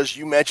is because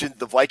you mentioned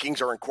the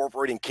Vikings are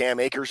incorporating Cam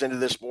Akers into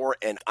this more,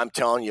 and I'm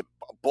telling you,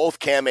 both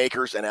Cam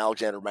Akers and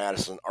Alexander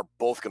Madison are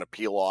both going to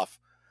peel off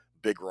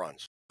big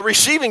runs. The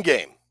receiving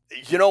game,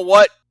 you know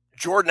what?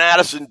 Jordan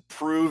Addison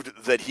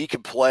proved that he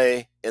could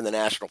play in the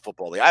National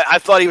Football League. I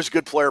thought he was a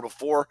good player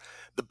before.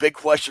 The big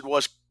question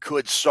was,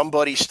 could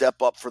somebody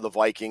step up for the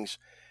Vikings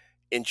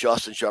in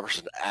Justin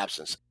Jefferson's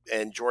absence?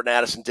 And Jordan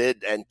Addison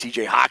did, and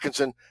TJ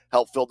Hawkinson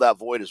helped fill that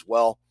void as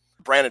well.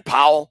 Brandon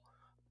Powell,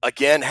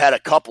 again, had a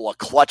couple of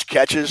clutch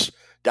catches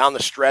down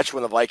the stretch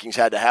when the Vikings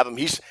had to have him.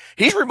 He's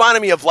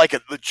reminding me of like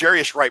the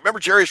Jarius Wright.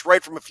 Remember Jarius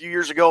Wright from a few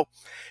years ago?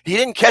 He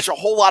didn't catch a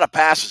whole lot of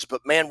passes,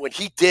 but man, when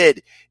he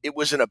did, it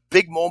was in a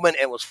big moment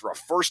and was for a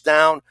first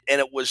down, and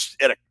it was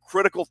at a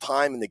critical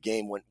time in the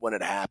game when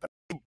it happened.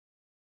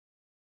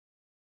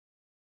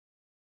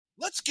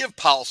 Let's give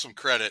Powell some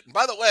credit. And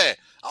by the way,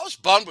 I was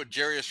bummed when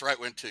Jarius Wright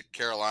went to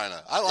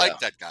Carolina. I like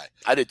that guy.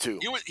 I did too.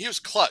 He was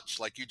clutch,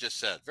 like you just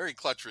said. Very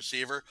clutch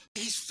receiver.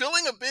 He's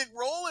filling a big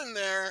role in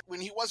there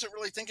when he wasn't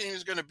really thinking he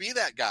was going to be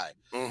that guy.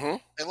 Mm-hmm.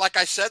 And like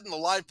I said in the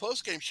live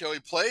postgame show,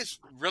 he plays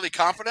really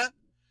confident,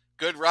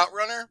 good route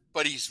runner,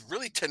 but he's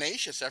really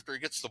tenacious after he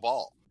gets the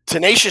ball.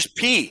 Tenacious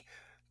P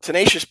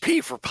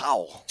for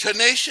Powell.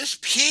 Tenacious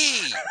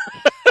P.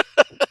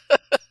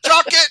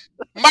 Chalk it,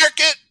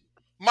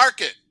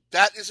 mark it.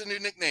 That is a new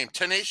nickname,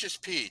 Tenacious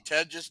P.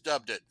 Ted just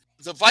dubbed it.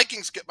 The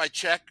Vikings get my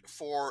check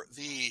for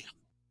the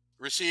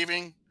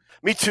receiving.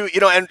 Me too.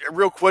 And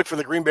real quick for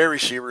the Green Bay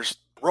receivers,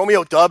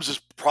 Romeo Doubs is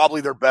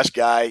probably their best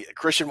guy.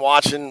 Christian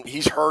Watson,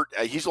 he's hurt.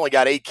 He's only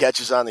got 8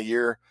 catches on the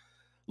year.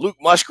 Luke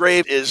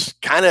Musgrave is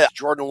kind of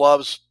Jordan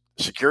Love's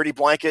security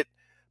blanket,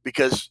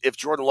 because if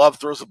Jordan Love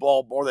throws the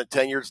ball more than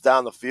 10 yards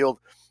down the field,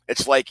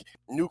 it's like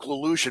Nuke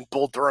Lelouch and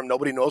Bull Durham.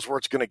 Nobody knows where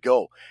it's going to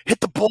go.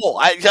 Hit the bull.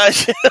 I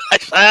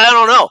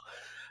don't know.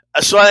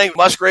 So I think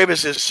Musgrave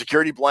is his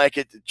security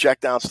blanket, check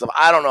down stuff.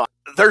 I don't know.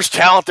 There's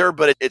talent there,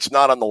 but it's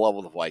not on the level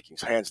of the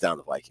Vikings. Hands down,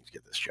 the Vikings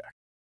get this check.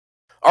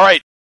 All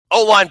right.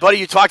 O-line, buddy,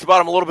 you talked about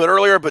him a little bit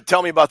earlier, but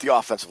tell me about the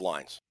offensive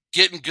lines.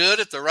 Getting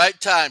good at the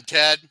right time,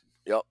 Ted.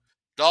 Yep.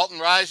 Dalton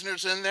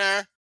Reisner's in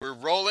there. We're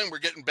rolling. We're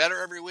getting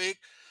better every week.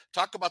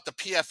 Talk about the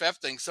PFF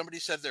thing. Somebody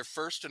said they're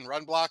first in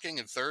run blocking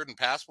and third in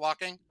pass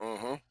blocking.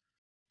 Mm-hmm.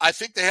 I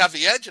think they have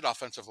the edge at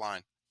offensive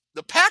line.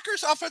 The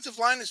Packers' offensive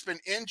line has been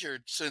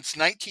injured since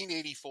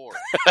 1984.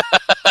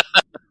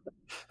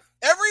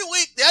 Every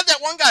week, they had that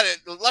one guy,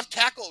 the left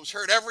tackle, was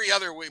hurt every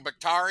other week.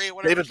 Bakhtiari,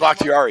 whatever. David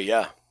Bakhtiari,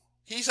 yeah.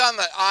 He's on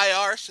the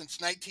IR since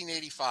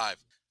 1985.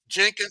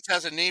 Jenkins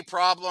has a knee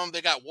problem.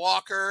 They got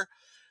Walker.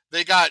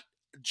 They got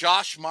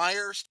Josh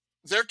Myers.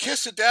 Their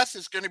kiss of death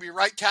is going to be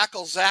right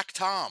tackle Zach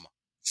Tom.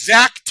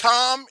 Zach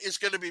Tom is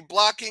going to be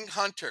blocking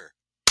Hunter.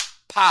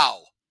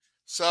 Pow.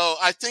 So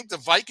I think the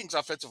Vikings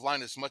offensive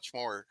line is much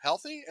more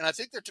healthy, and I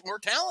think they're more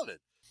talented.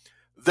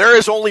 There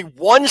is only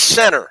one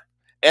center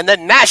in the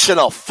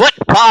National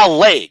Football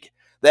League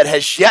that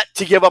has yet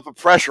to give up a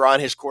pressure on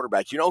his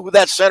quarterback. You know who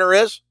that center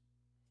is?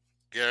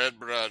 Garrett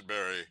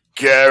Bradbury.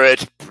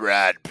 Garrett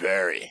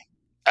Bradbury.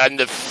 And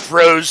the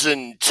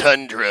frozen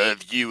tundra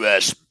of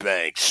U.S.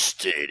 Bank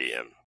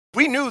Stadium.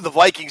 We knew the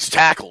Vikings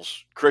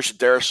tackles, Christian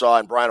Darrisaw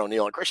and Brian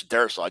O'Neill, and Christian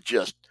Darrisaw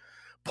just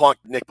punked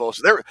Nick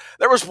Bosa.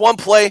 There was one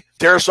play,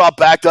 Darrisaw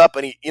backed up,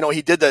 and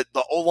he did the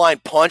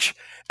O-line punch,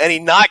 and he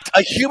knocked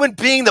a human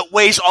being that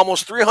weighs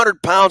almost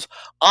 300 pounds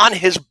on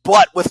his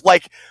butt with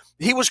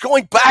he was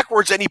going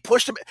backwards, and he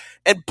pushed him,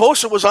 and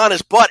Bosa was on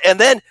his butt, and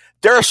then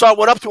Darrisaw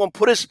went up to him,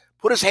 put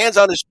his hands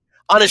on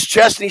his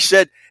chest, and he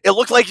said, it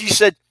looked like he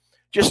said,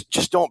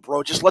 just don't,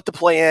 bro. Just let the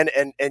play in,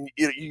 and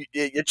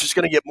it's just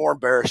going to get more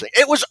embarrassing.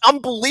 It was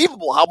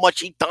unbelievable how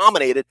much he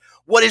dominated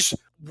what is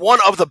one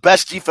of the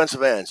best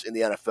defensive ends in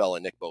the NFL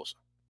in Nick Bosa.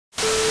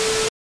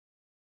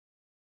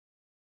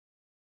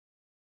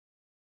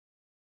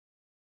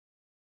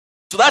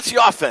 So that's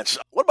the offense.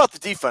 What about the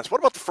defense? What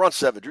about the front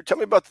seven? Drew, tell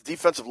me about the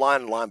defensive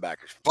line and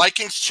linebackers.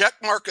 Vikings check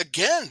mark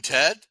again,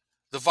 Ted.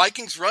 The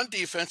Vikings run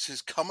defense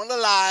is coming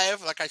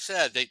alive. Like I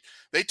said,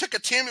 they took a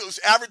team that was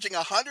averaging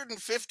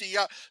 150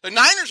 yards. The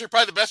Niners are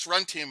probably the best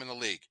run team in the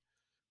league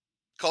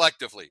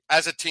collectively.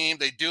 As a team,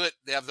 they do it.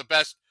 They have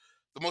the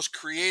most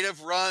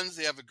creative runs.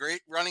 They have a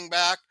great running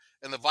back.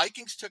 And the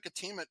Vikings took a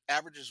team that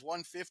averages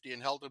 150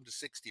 and held them to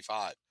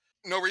 65.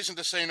 No reason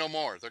to say no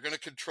more. They're going to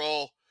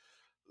control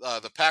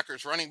the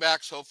Packers running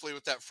backs, hopefully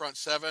with that front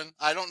seven.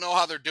 I don't know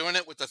how they're doing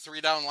it with the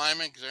 3-down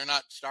linemen because they're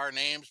not star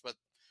names, but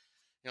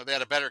they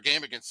had a better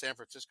game against San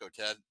Francisco,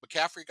 Ted.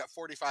 McCaffrey got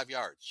 45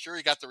 yards. Sure,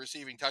 he got the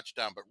receiving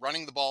touchdown, but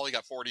running the ball, he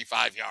got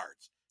 45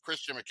 yards.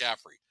 Christian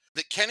McCaffrey.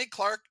 That Kenny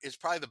Clark is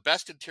probably the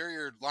best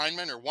interior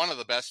lineman or one of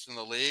the best in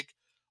the league.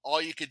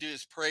 All you could do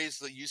is praise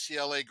the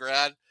UCLA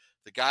grad,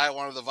 the guy I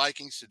wanted the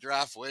Vikings to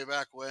draft way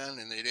back when,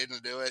 and they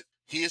didn't do it.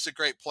 He is a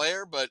great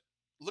player, but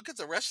look at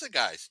the rest of the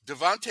guys.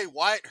 Devontae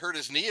Wyatt hurt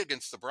his knee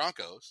against the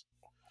Broncos.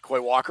 Quay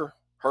Walker,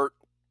 hurt.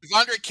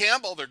 Devondre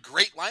Campbell, their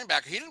great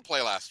linebacker. He didn't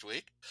play last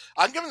week.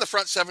 I'm giving the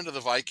front seven to the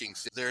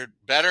Vikings. They're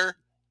better.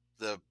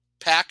 The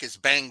pack is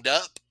banged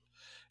up.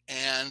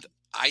 And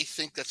I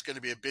think that's going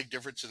to be a big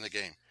difference in the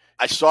game.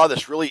 I saw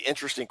this really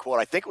interesting quote.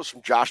 I think it was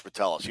from Josh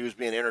Metellus. He was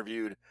being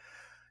interviewed.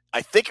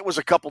 I think it was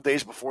a couple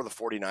days before the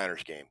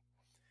 49ers game.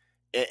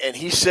 And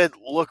he said,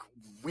 look,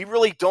 we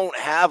really don't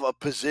have a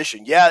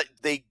position. Yeah,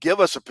 they give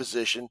us a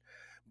position,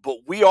 but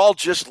we all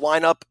just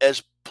line up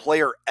as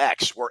player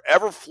X.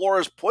 Wherever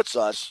Flores puts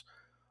us,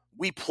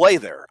 we play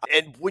there.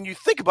 And when you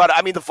think about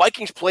it, the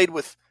Vikings played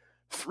with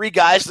 3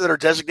 guys that are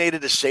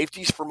designated as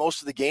safeties for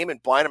most of the game in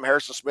Bynum,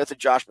 Harrison Smith, and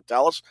Josh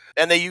Metellus.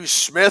 And they use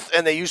Smith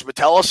and they use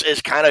Metellus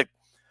as kind of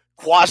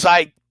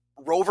quasi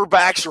rover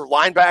backs or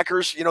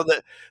linebackers.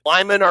 The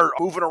linemen are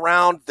moving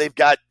around. They've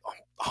got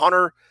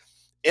Hunter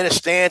in a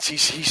stance.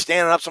 He's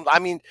standing up.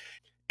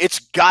 It's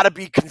got to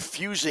be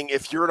confusing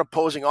if you're an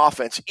opposing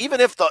offense, even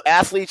if the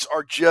athletes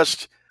are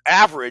just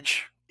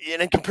average.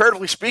 And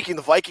comparatively speaking,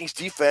 the Vikings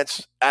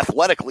defense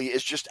athletically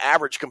is just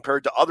average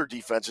compared to other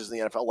defenses in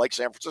the NFL, like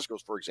San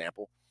Francisco's, for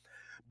example.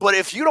 But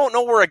if you don't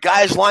know where a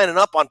guy's lining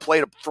up on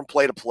from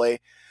play to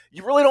play,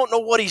 you really don't know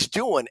what he's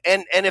doing.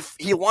 And if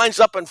he lines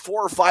up in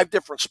 4 or 5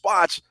 different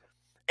spots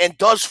and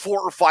does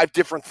 4 or 5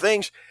 different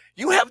things,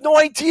 you have no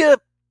idea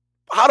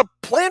how to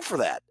plan for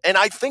that. And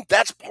I think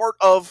that's part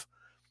of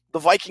the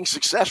Vikings'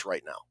 success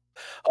right now.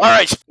 All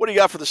right, what do you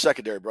got for the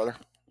secondary, brother?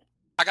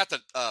 I got the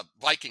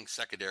Vikings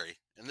secondary.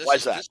 And Why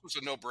is that? This was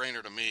a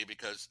no-brainer to me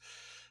because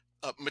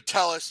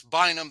Metellus,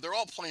 Bynum, they're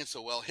all playing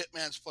so well.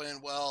 Hitman's playing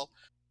well.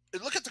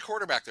 And look at the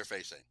quarterback they're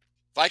facing.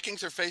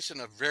 Vikings are facing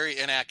a very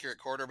inaccurate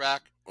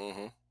quarterback.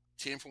 Mm-hmm.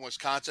 Team from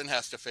Wisconsin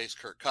has to face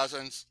Kirk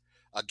Cousins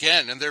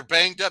again, and they're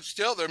banged up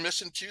still. They're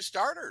missing 2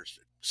 starters.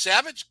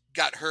 Savage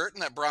got hurt in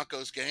that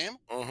Broncos game.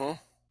 Mm-hmm.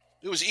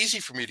 It was easy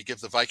for me to give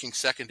the Vikings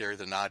secondary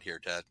the nod here,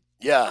 Ted.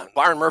 Yeah,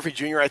 Byron Murphy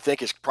Jr., I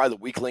think, is probably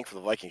the weak link for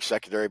the Vikings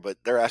secondary, but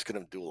they're asking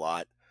him to do a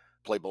lot.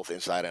 Play both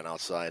inside and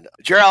outside.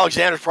 Jerry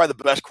Alexander is probably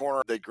the best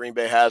corner that Green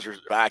Bay has, or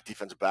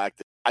defensive back.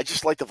 I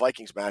just like the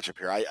Vikings matchup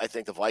here. I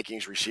think the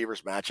Vikings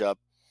receivers matchup.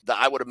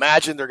 I would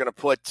imagine they're going to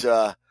put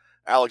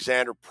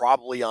Alexander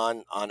probably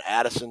on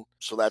Addison,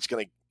 so that's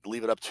going to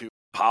leave it up to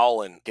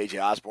Powell and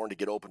KJ Osborne to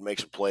get open, make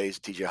some plays.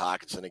 TJ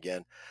Hawkinson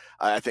again.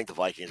 I think the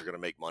Vikings are going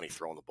to make money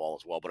throwing the ball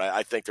as well, but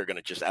I think they're going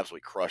to just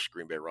absolutely crush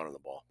Green Bay running the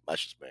ball.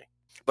 That's just me.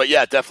 But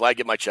yeah, definitely, I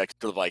give my check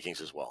to the Vikings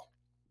as well.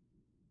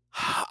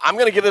 I'm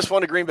going to give this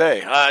one to Green Bay.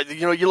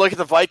 You look at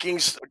the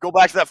Vikings, go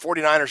back to that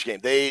 49ers game.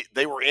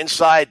 They were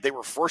inside. They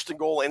were first and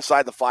goal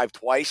inside the 5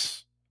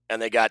 twice, and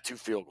they got 2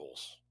 field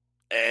goals.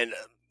 And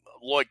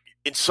look,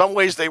 in some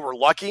ways they were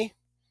lucky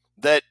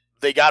that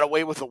they got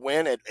away with a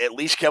win. At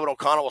least Kevin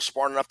O'Connell was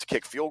smart enough to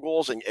kick field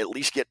goals and at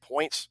least get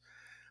points.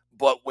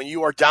 But when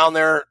you are down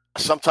there,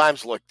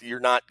 sometimes, look, you're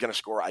not going to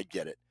score. I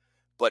get it.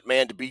 But,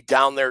 man, to be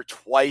down there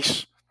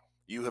twice,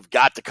 you have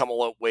got to come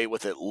away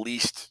with at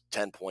least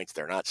 10 points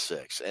there, not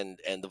 6. And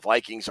the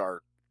Vikings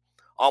are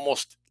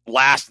almost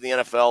last in the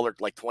NFL. They're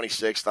like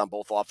 26th on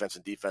both offense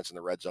and defense in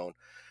the red zone.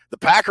 The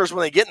Packers,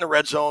 when they get in the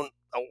red zone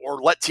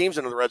or let teams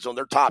into the red zone,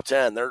 they're top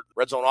 10. Their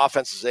red zone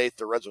offense is 8th.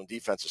 Their red zone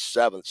defense is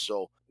 7th.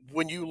 So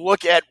when you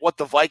look at what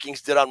the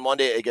Vikings did on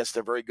Monday against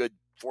a very good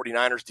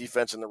 49ers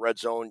defense in the red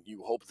zone,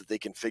 you hope that they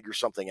can figure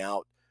something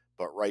out.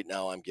 But right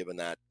now, I'm giving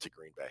that to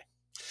Green Bay.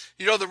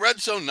 The red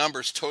zone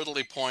numbers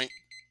totally point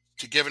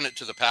to giving it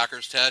to the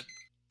Packers, Ted.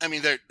 I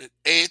mean, they're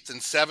 8th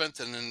and 7th,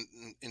 and then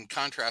in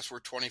contrast, we're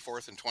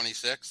 24th and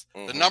 26th.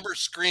 Mm-hmm. The numbers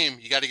scream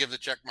you got to give the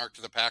check mark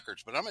to the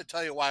Packers, but I'm going to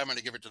tell you why I'm going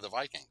to give it to the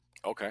Vikings.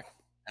 Okay.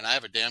 And I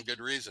have a damn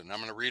good reason. I'm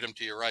going to read them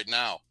to you right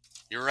now.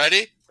 You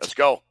ready? Let's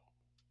go.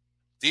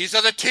 These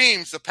are the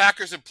teams the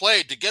Packers have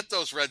played to get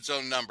those red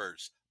zone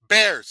numbers.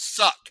 Bears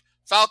suck.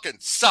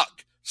 Falcons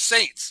suck.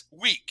 Saints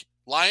weak.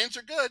 Lions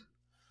are good.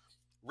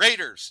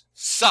 Raiders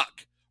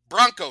suck.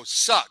 Broncos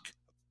suck.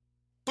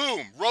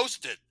 Boom,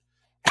 roasted.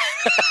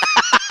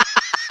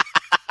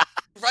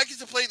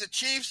 Vikings have played the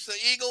Chiefs, the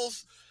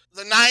Eagles,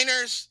 the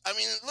Niners. I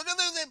mean, look at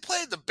who they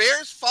played. The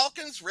Bears,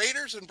 Falcons,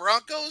 Raiders, and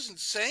Broncos, and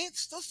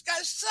Saints. Those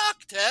guys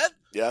suck, Ted.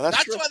 Yeah,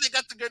 that's true. Why they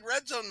got the good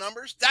red zone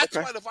numbers. That's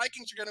why the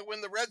Vikings are going to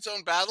win the red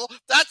zone battle.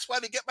 That's why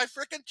they get my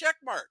freaking check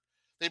mark.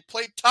 They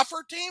played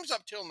tougher teams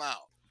up till now.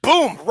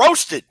 Boom,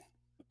 roasted.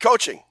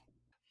 Coaching.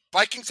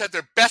 Vikings had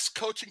their best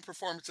coaching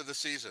performance of the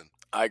season.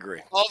 I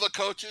agree. All the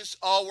coaches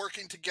all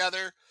working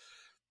together.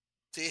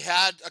 They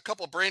had a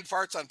couple of brain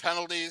farts on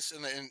penalties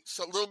and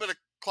so a little bit of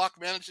clock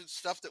management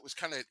stuff that was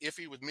kind of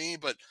iffy with me,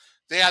 but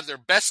they had their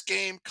best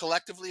game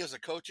collectively as a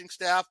coaching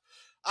staff.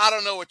 I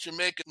don't know what you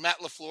make of Matt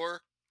LaFleur.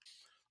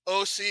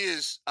 OC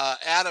is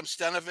Adam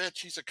Stenovich.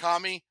 He's a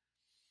commie.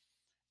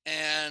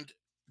 And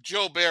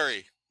Joe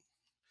Barry.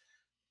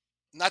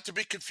 Not to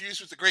be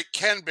confused with the great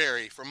Ken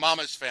Barry from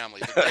Mama's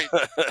Family.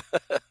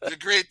 The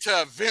great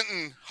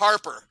Vinton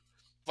Harper.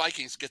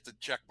 Vikings get the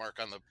check mark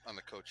on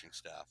the coaching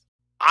staff.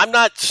 I'm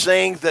not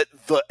saying that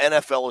the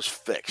NFL is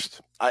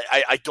fixed.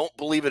 I don't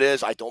believe it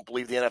is. I don't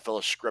believe the NFL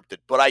is scripted.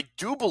 But I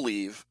do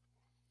believe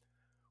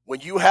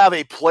when you have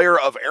a player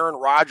of Aaron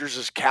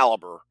Rodgers'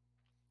 caliber,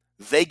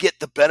 they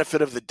get the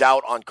benefit of the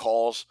doubt on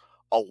calls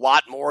a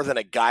lot more than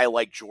a guy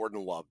like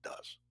Jordan Love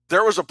does.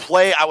 There was a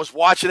play, I was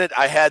watching it,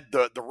 I had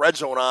the red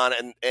zone on,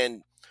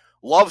 and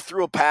Love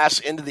threw a pass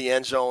into the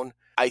end zone.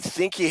 I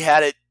think he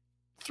had it,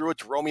 threw it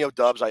to Romeo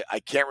Doubs. I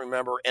can't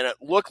remember. And it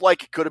looked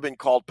like it could have been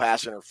called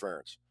pass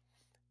interference.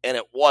 And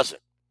it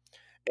wasn't.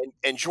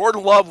 And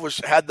Jordan Love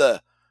had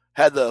the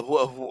what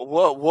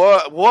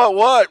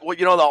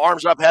the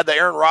arms up, had the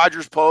Aaron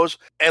Rodgers pose,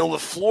 and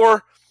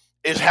LaFleur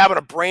is having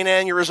a brain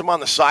aneurysm on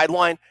the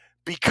sideline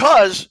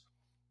because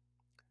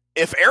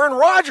if Aaron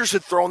Rodgers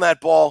had thrown that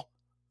ball,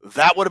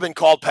 that would have been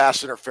called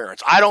pass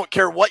interference. I don't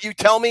care what you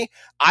tell me.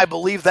 I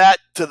believe that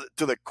to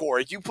the core.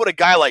 If you put a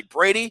guy like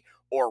Brady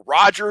or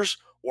Rodgers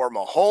or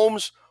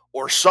Mahomes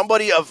or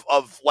somebody of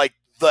like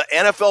the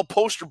NFL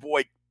poster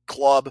boy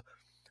club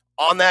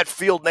on that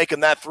field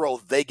making that throw,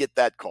 they get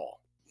that call.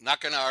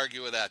 Not going to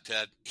argue with that,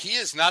 Ted. He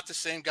is not the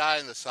same guy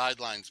in the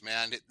sidelines,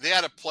 man. They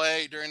had a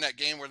play during that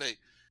game where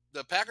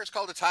the Packers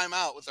called a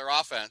timeout with their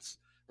offense,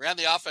 ran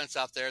the offense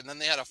out there, and then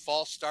they had a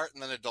false start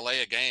and then a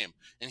delay of game.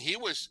 And he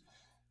was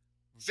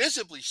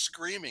visibly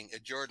screaming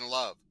at Jordan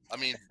Love. I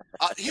mean,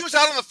 he was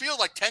out on the field,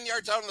 like 10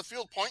 yards out on the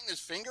field, pointing his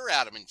finger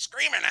at him and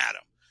screaming at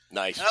him.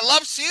 Nice. And I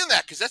love seeing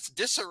that because that's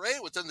disarray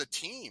within the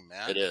team,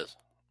 man. It is.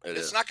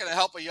 It's not going to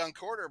help a young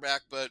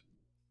quarterback, but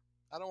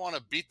I don't want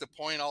to beat the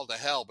point all to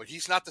hell, but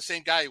he's not the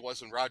same guy he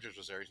was when Rodgers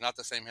was there. He's not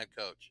the same head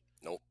coach.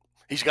 Nope.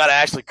 He's got to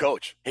actually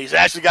coach. He's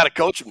actually got to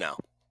coach him now.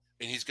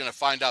 And he's going to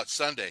find out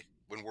Sunday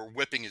when we're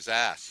whipping his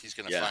ass. He's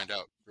going to find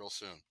out real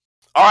soon.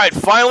 All right,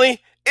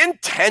 finally,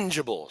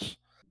 intangibles.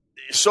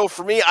 So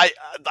for me, I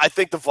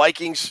think the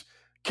Vikings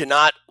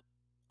cannot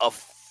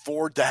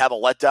afford to have a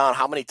letdown.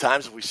 How many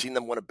times have we seen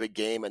them win a big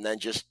game and then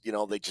just,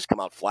 they just come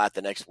out flat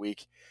the next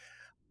week?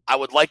 I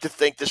would like to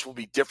think this will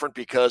be different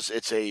because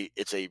it's a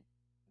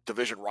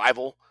division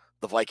rival,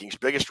 the Vikings'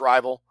 biggest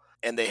rival,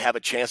 and they have a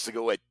chance to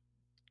go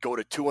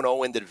to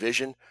 2-0 in the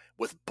division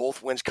with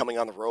both wins coming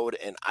on the road.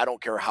 And I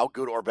don't care how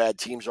good or bad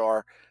teams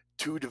are,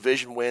 2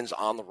 division wins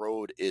on the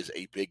road is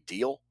a big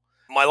deal.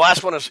 My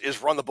last one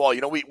is run the ball.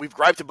 We've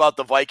griped about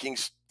the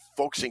Vikings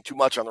focusing too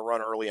much on the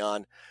run early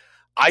on.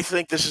 I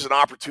think this is an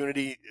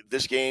opportunity,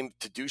 this game,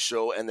 to do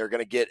so, and they're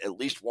going to get at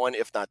least 1,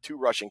 if not 2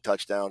 rushing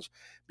touchdowns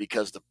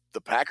because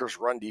the Packers'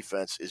 run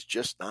defense is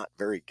just not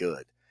very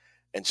good.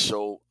 And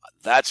so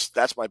that's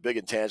my big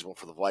intangible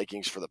for the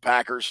Vikings. For the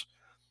Packers,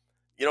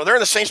 they're in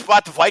the same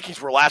spot the Vikings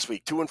were last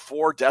week,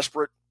 2-4,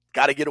 desperate,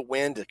 got to get a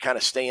win to kind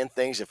of stay in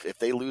things. If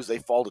they lose, they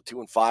fall to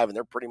 2-5, and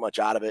they're pretty much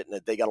out of it,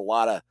 and they got a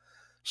lot of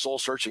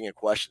soul-searching and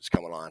questions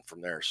coming on from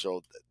there.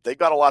 So they've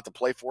got a lot to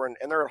play for, and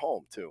they're at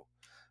home too.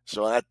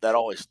 So that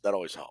always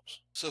helps.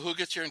 So who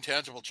gets your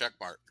intangible check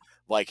mark?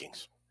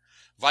 Vikings.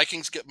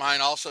 Vikings get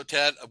mine also,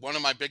 Ted. One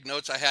of my big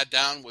notes I had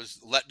down was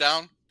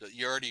letdown that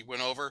you already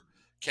went over.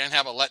 Can't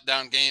have a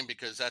letdown game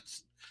because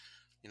that's,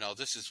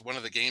 this is one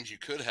of the games you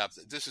could have.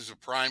 This is a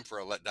prime for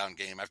a letdown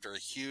game after a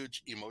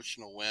huge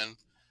emotional win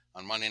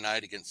on Monday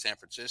night against San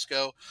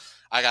Francisco.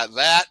 I got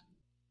that.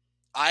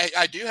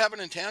 I do have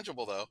an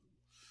intangible, though.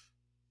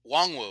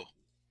 Wang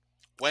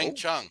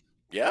Chung.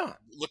 Yeah.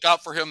 Look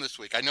out for him this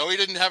week. I know he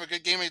didn't have a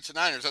good game against the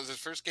Niners. That was his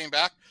first game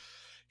back.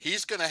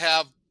 He's going to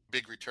have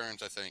big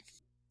returns, I think.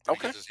 Okay.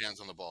 He gets his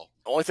hands on the ball.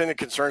 The only thing that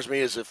concerns me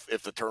is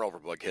if the turnover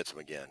bug hits him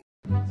again.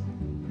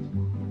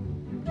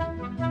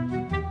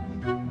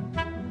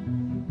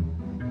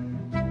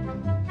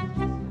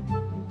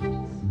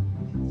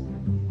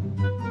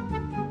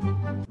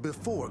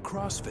 Before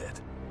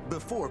CrossFit,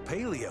 before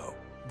paleo,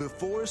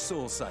 before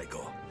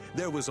SoulCycle,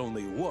 there was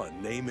only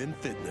one name in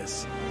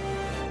fitness.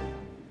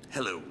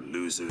 Hello,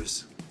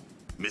 losers.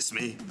 Miss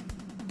me?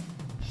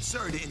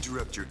 Sorry to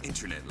interrupt your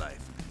internet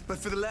life, but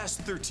for the last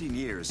 13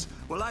 years,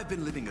 while I've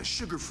been living a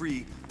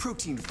sugar-free,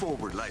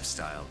 protein-forward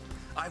lifestyle,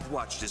 I've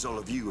watched as all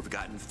of you have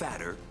gotten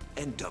fatter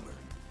and dumber.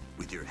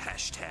 With your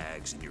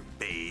hashtags and your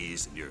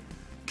bays and your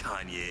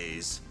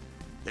Kanyes.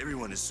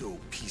 Everyone is so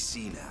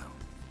PC now.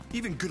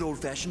 Even good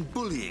old-fashioned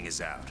bullying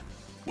is out.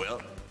 Well,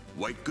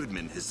 White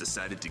Goodman has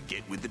decided to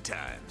get with the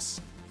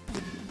times.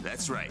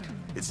 That's right.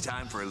 It's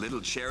time for a little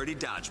charity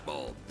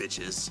dodgeball,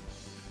 bitches.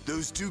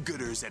 Those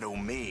do-gooders at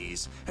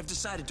Omaze have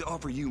decided to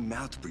offer you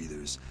mouth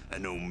breathers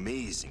an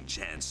amazing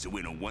chance to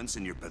win a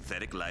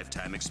once-in-your-pathetic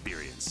lifetime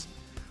experience.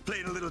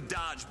 Playing a little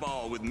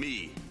dodgeball with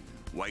me,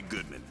 White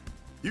Goodman.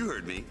 You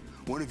heard me.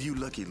 One of you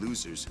lucky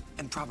losers,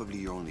 and probably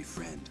your only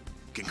friend,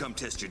 can come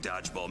test your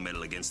dodgeball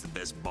medal against the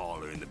best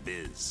baller in the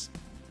biz.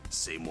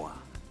 C'est moi.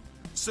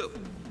 So,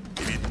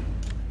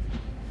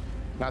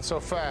 not so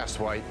fast,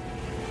 White.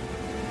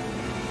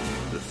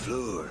 The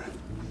floor.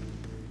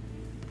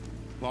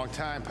 Long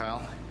time,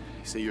 pal.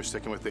 You say you're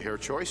sticking with the hair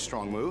choice.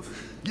 Strong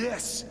move.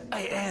 Yes,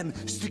 I am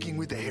sticking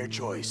with the hair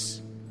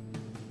choice.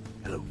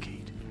 Hello,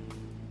 Kate.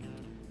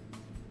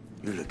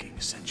 You're looking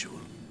sensual.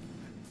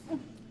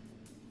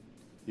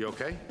 You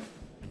okay?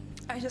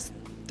 I just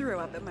threw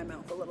up in my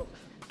mouth a little.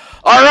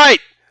 All right.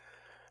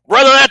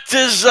 Brother, that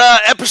is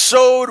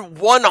episode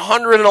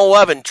 111,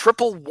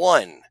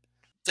 111.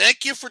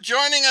 Thank you for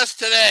joining us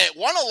today.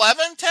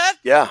 111, Ted?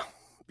 Yeah.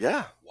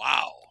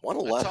 Wow.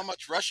 111. That's how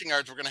much rushing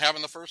yards we're going to have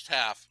in the first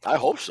half. I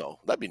hope so.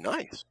 That'd be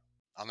nice.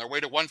 On their way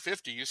to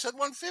 150. You said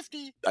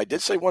 150? I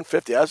did say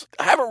 150. I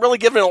haven't really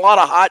given a lot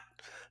of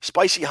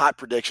spicy hot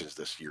predictions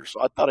this year,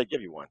 so I thought I'd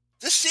give you one.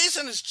 This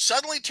season has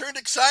suddenly turned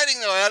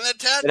exciting, though, hasn't it,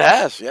 Ted? It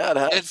has, yeah, it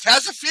has. It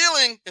has a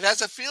feeling. It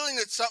has a feeling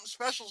that something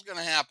special is going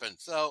to happen.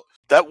 So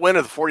that win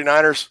of the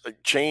 49ers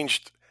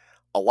changed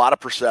a lot of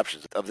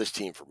perceptions of this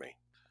team for me.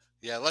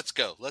 Yeah, let's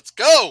go. Let's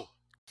go.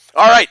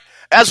 All right.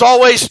 As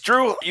always,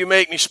 Drew, you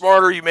make me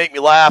smarter. You make me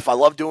laugh. I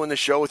love doing this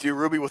show with you.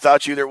 Ruby,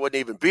 without you, there wouldn't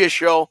even be a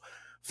show.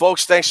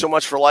 Folks, thanks so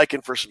much for liking,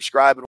 for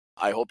subscribing.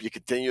 I hope you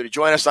continue to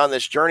join us on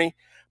this journey.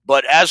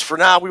 But as for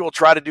now, we will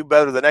try to do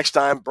better the next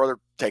time. Brother,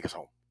 take us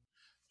home.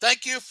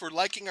 Thank you for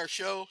liking our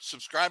show,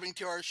 subscribing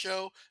to our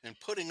show, and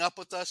putting up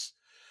with us.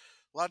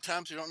 A lot of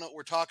times we don't know what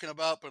we're talking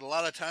about, but a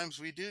lot of times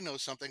we do know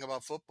something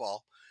about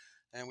football.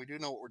 And we do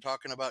know what we're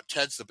talking about.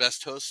 Ted's the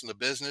best host in the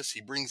business. He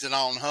brings it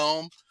on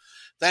home.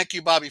 Thank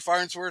you, Bobby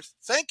Farnsworth.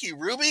 Thank you,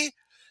 Ruby.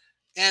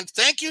 And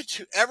thank you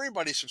to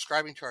everybody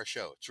subscribing to our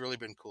show. It's really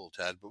been cool,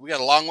 Ted. But we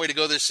got a long way to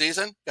go this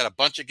season. Got a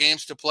bunch of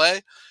games to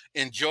play.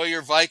 Enjoy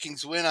your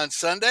Vikings win on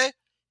Sunday.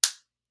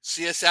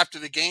 See us after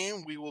the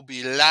game. We will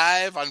be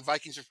live on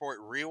Vikings Report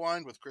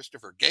Rewind with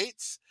Christopher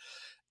Gates.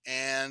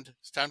 And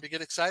it's time to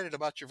get excited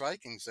about your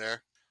Vikings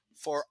there.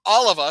 For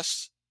all of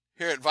us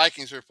here at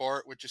Vikings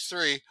Report, which is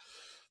 3,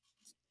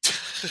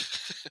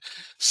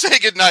 say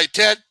goodnight,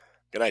 Ted.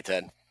 Good night,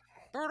 Ted.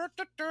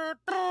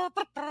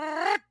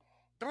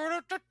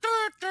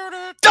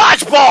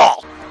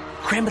 Dodgeball!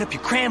 Cram it up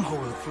your cram hole,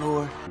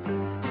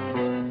 LaFleur.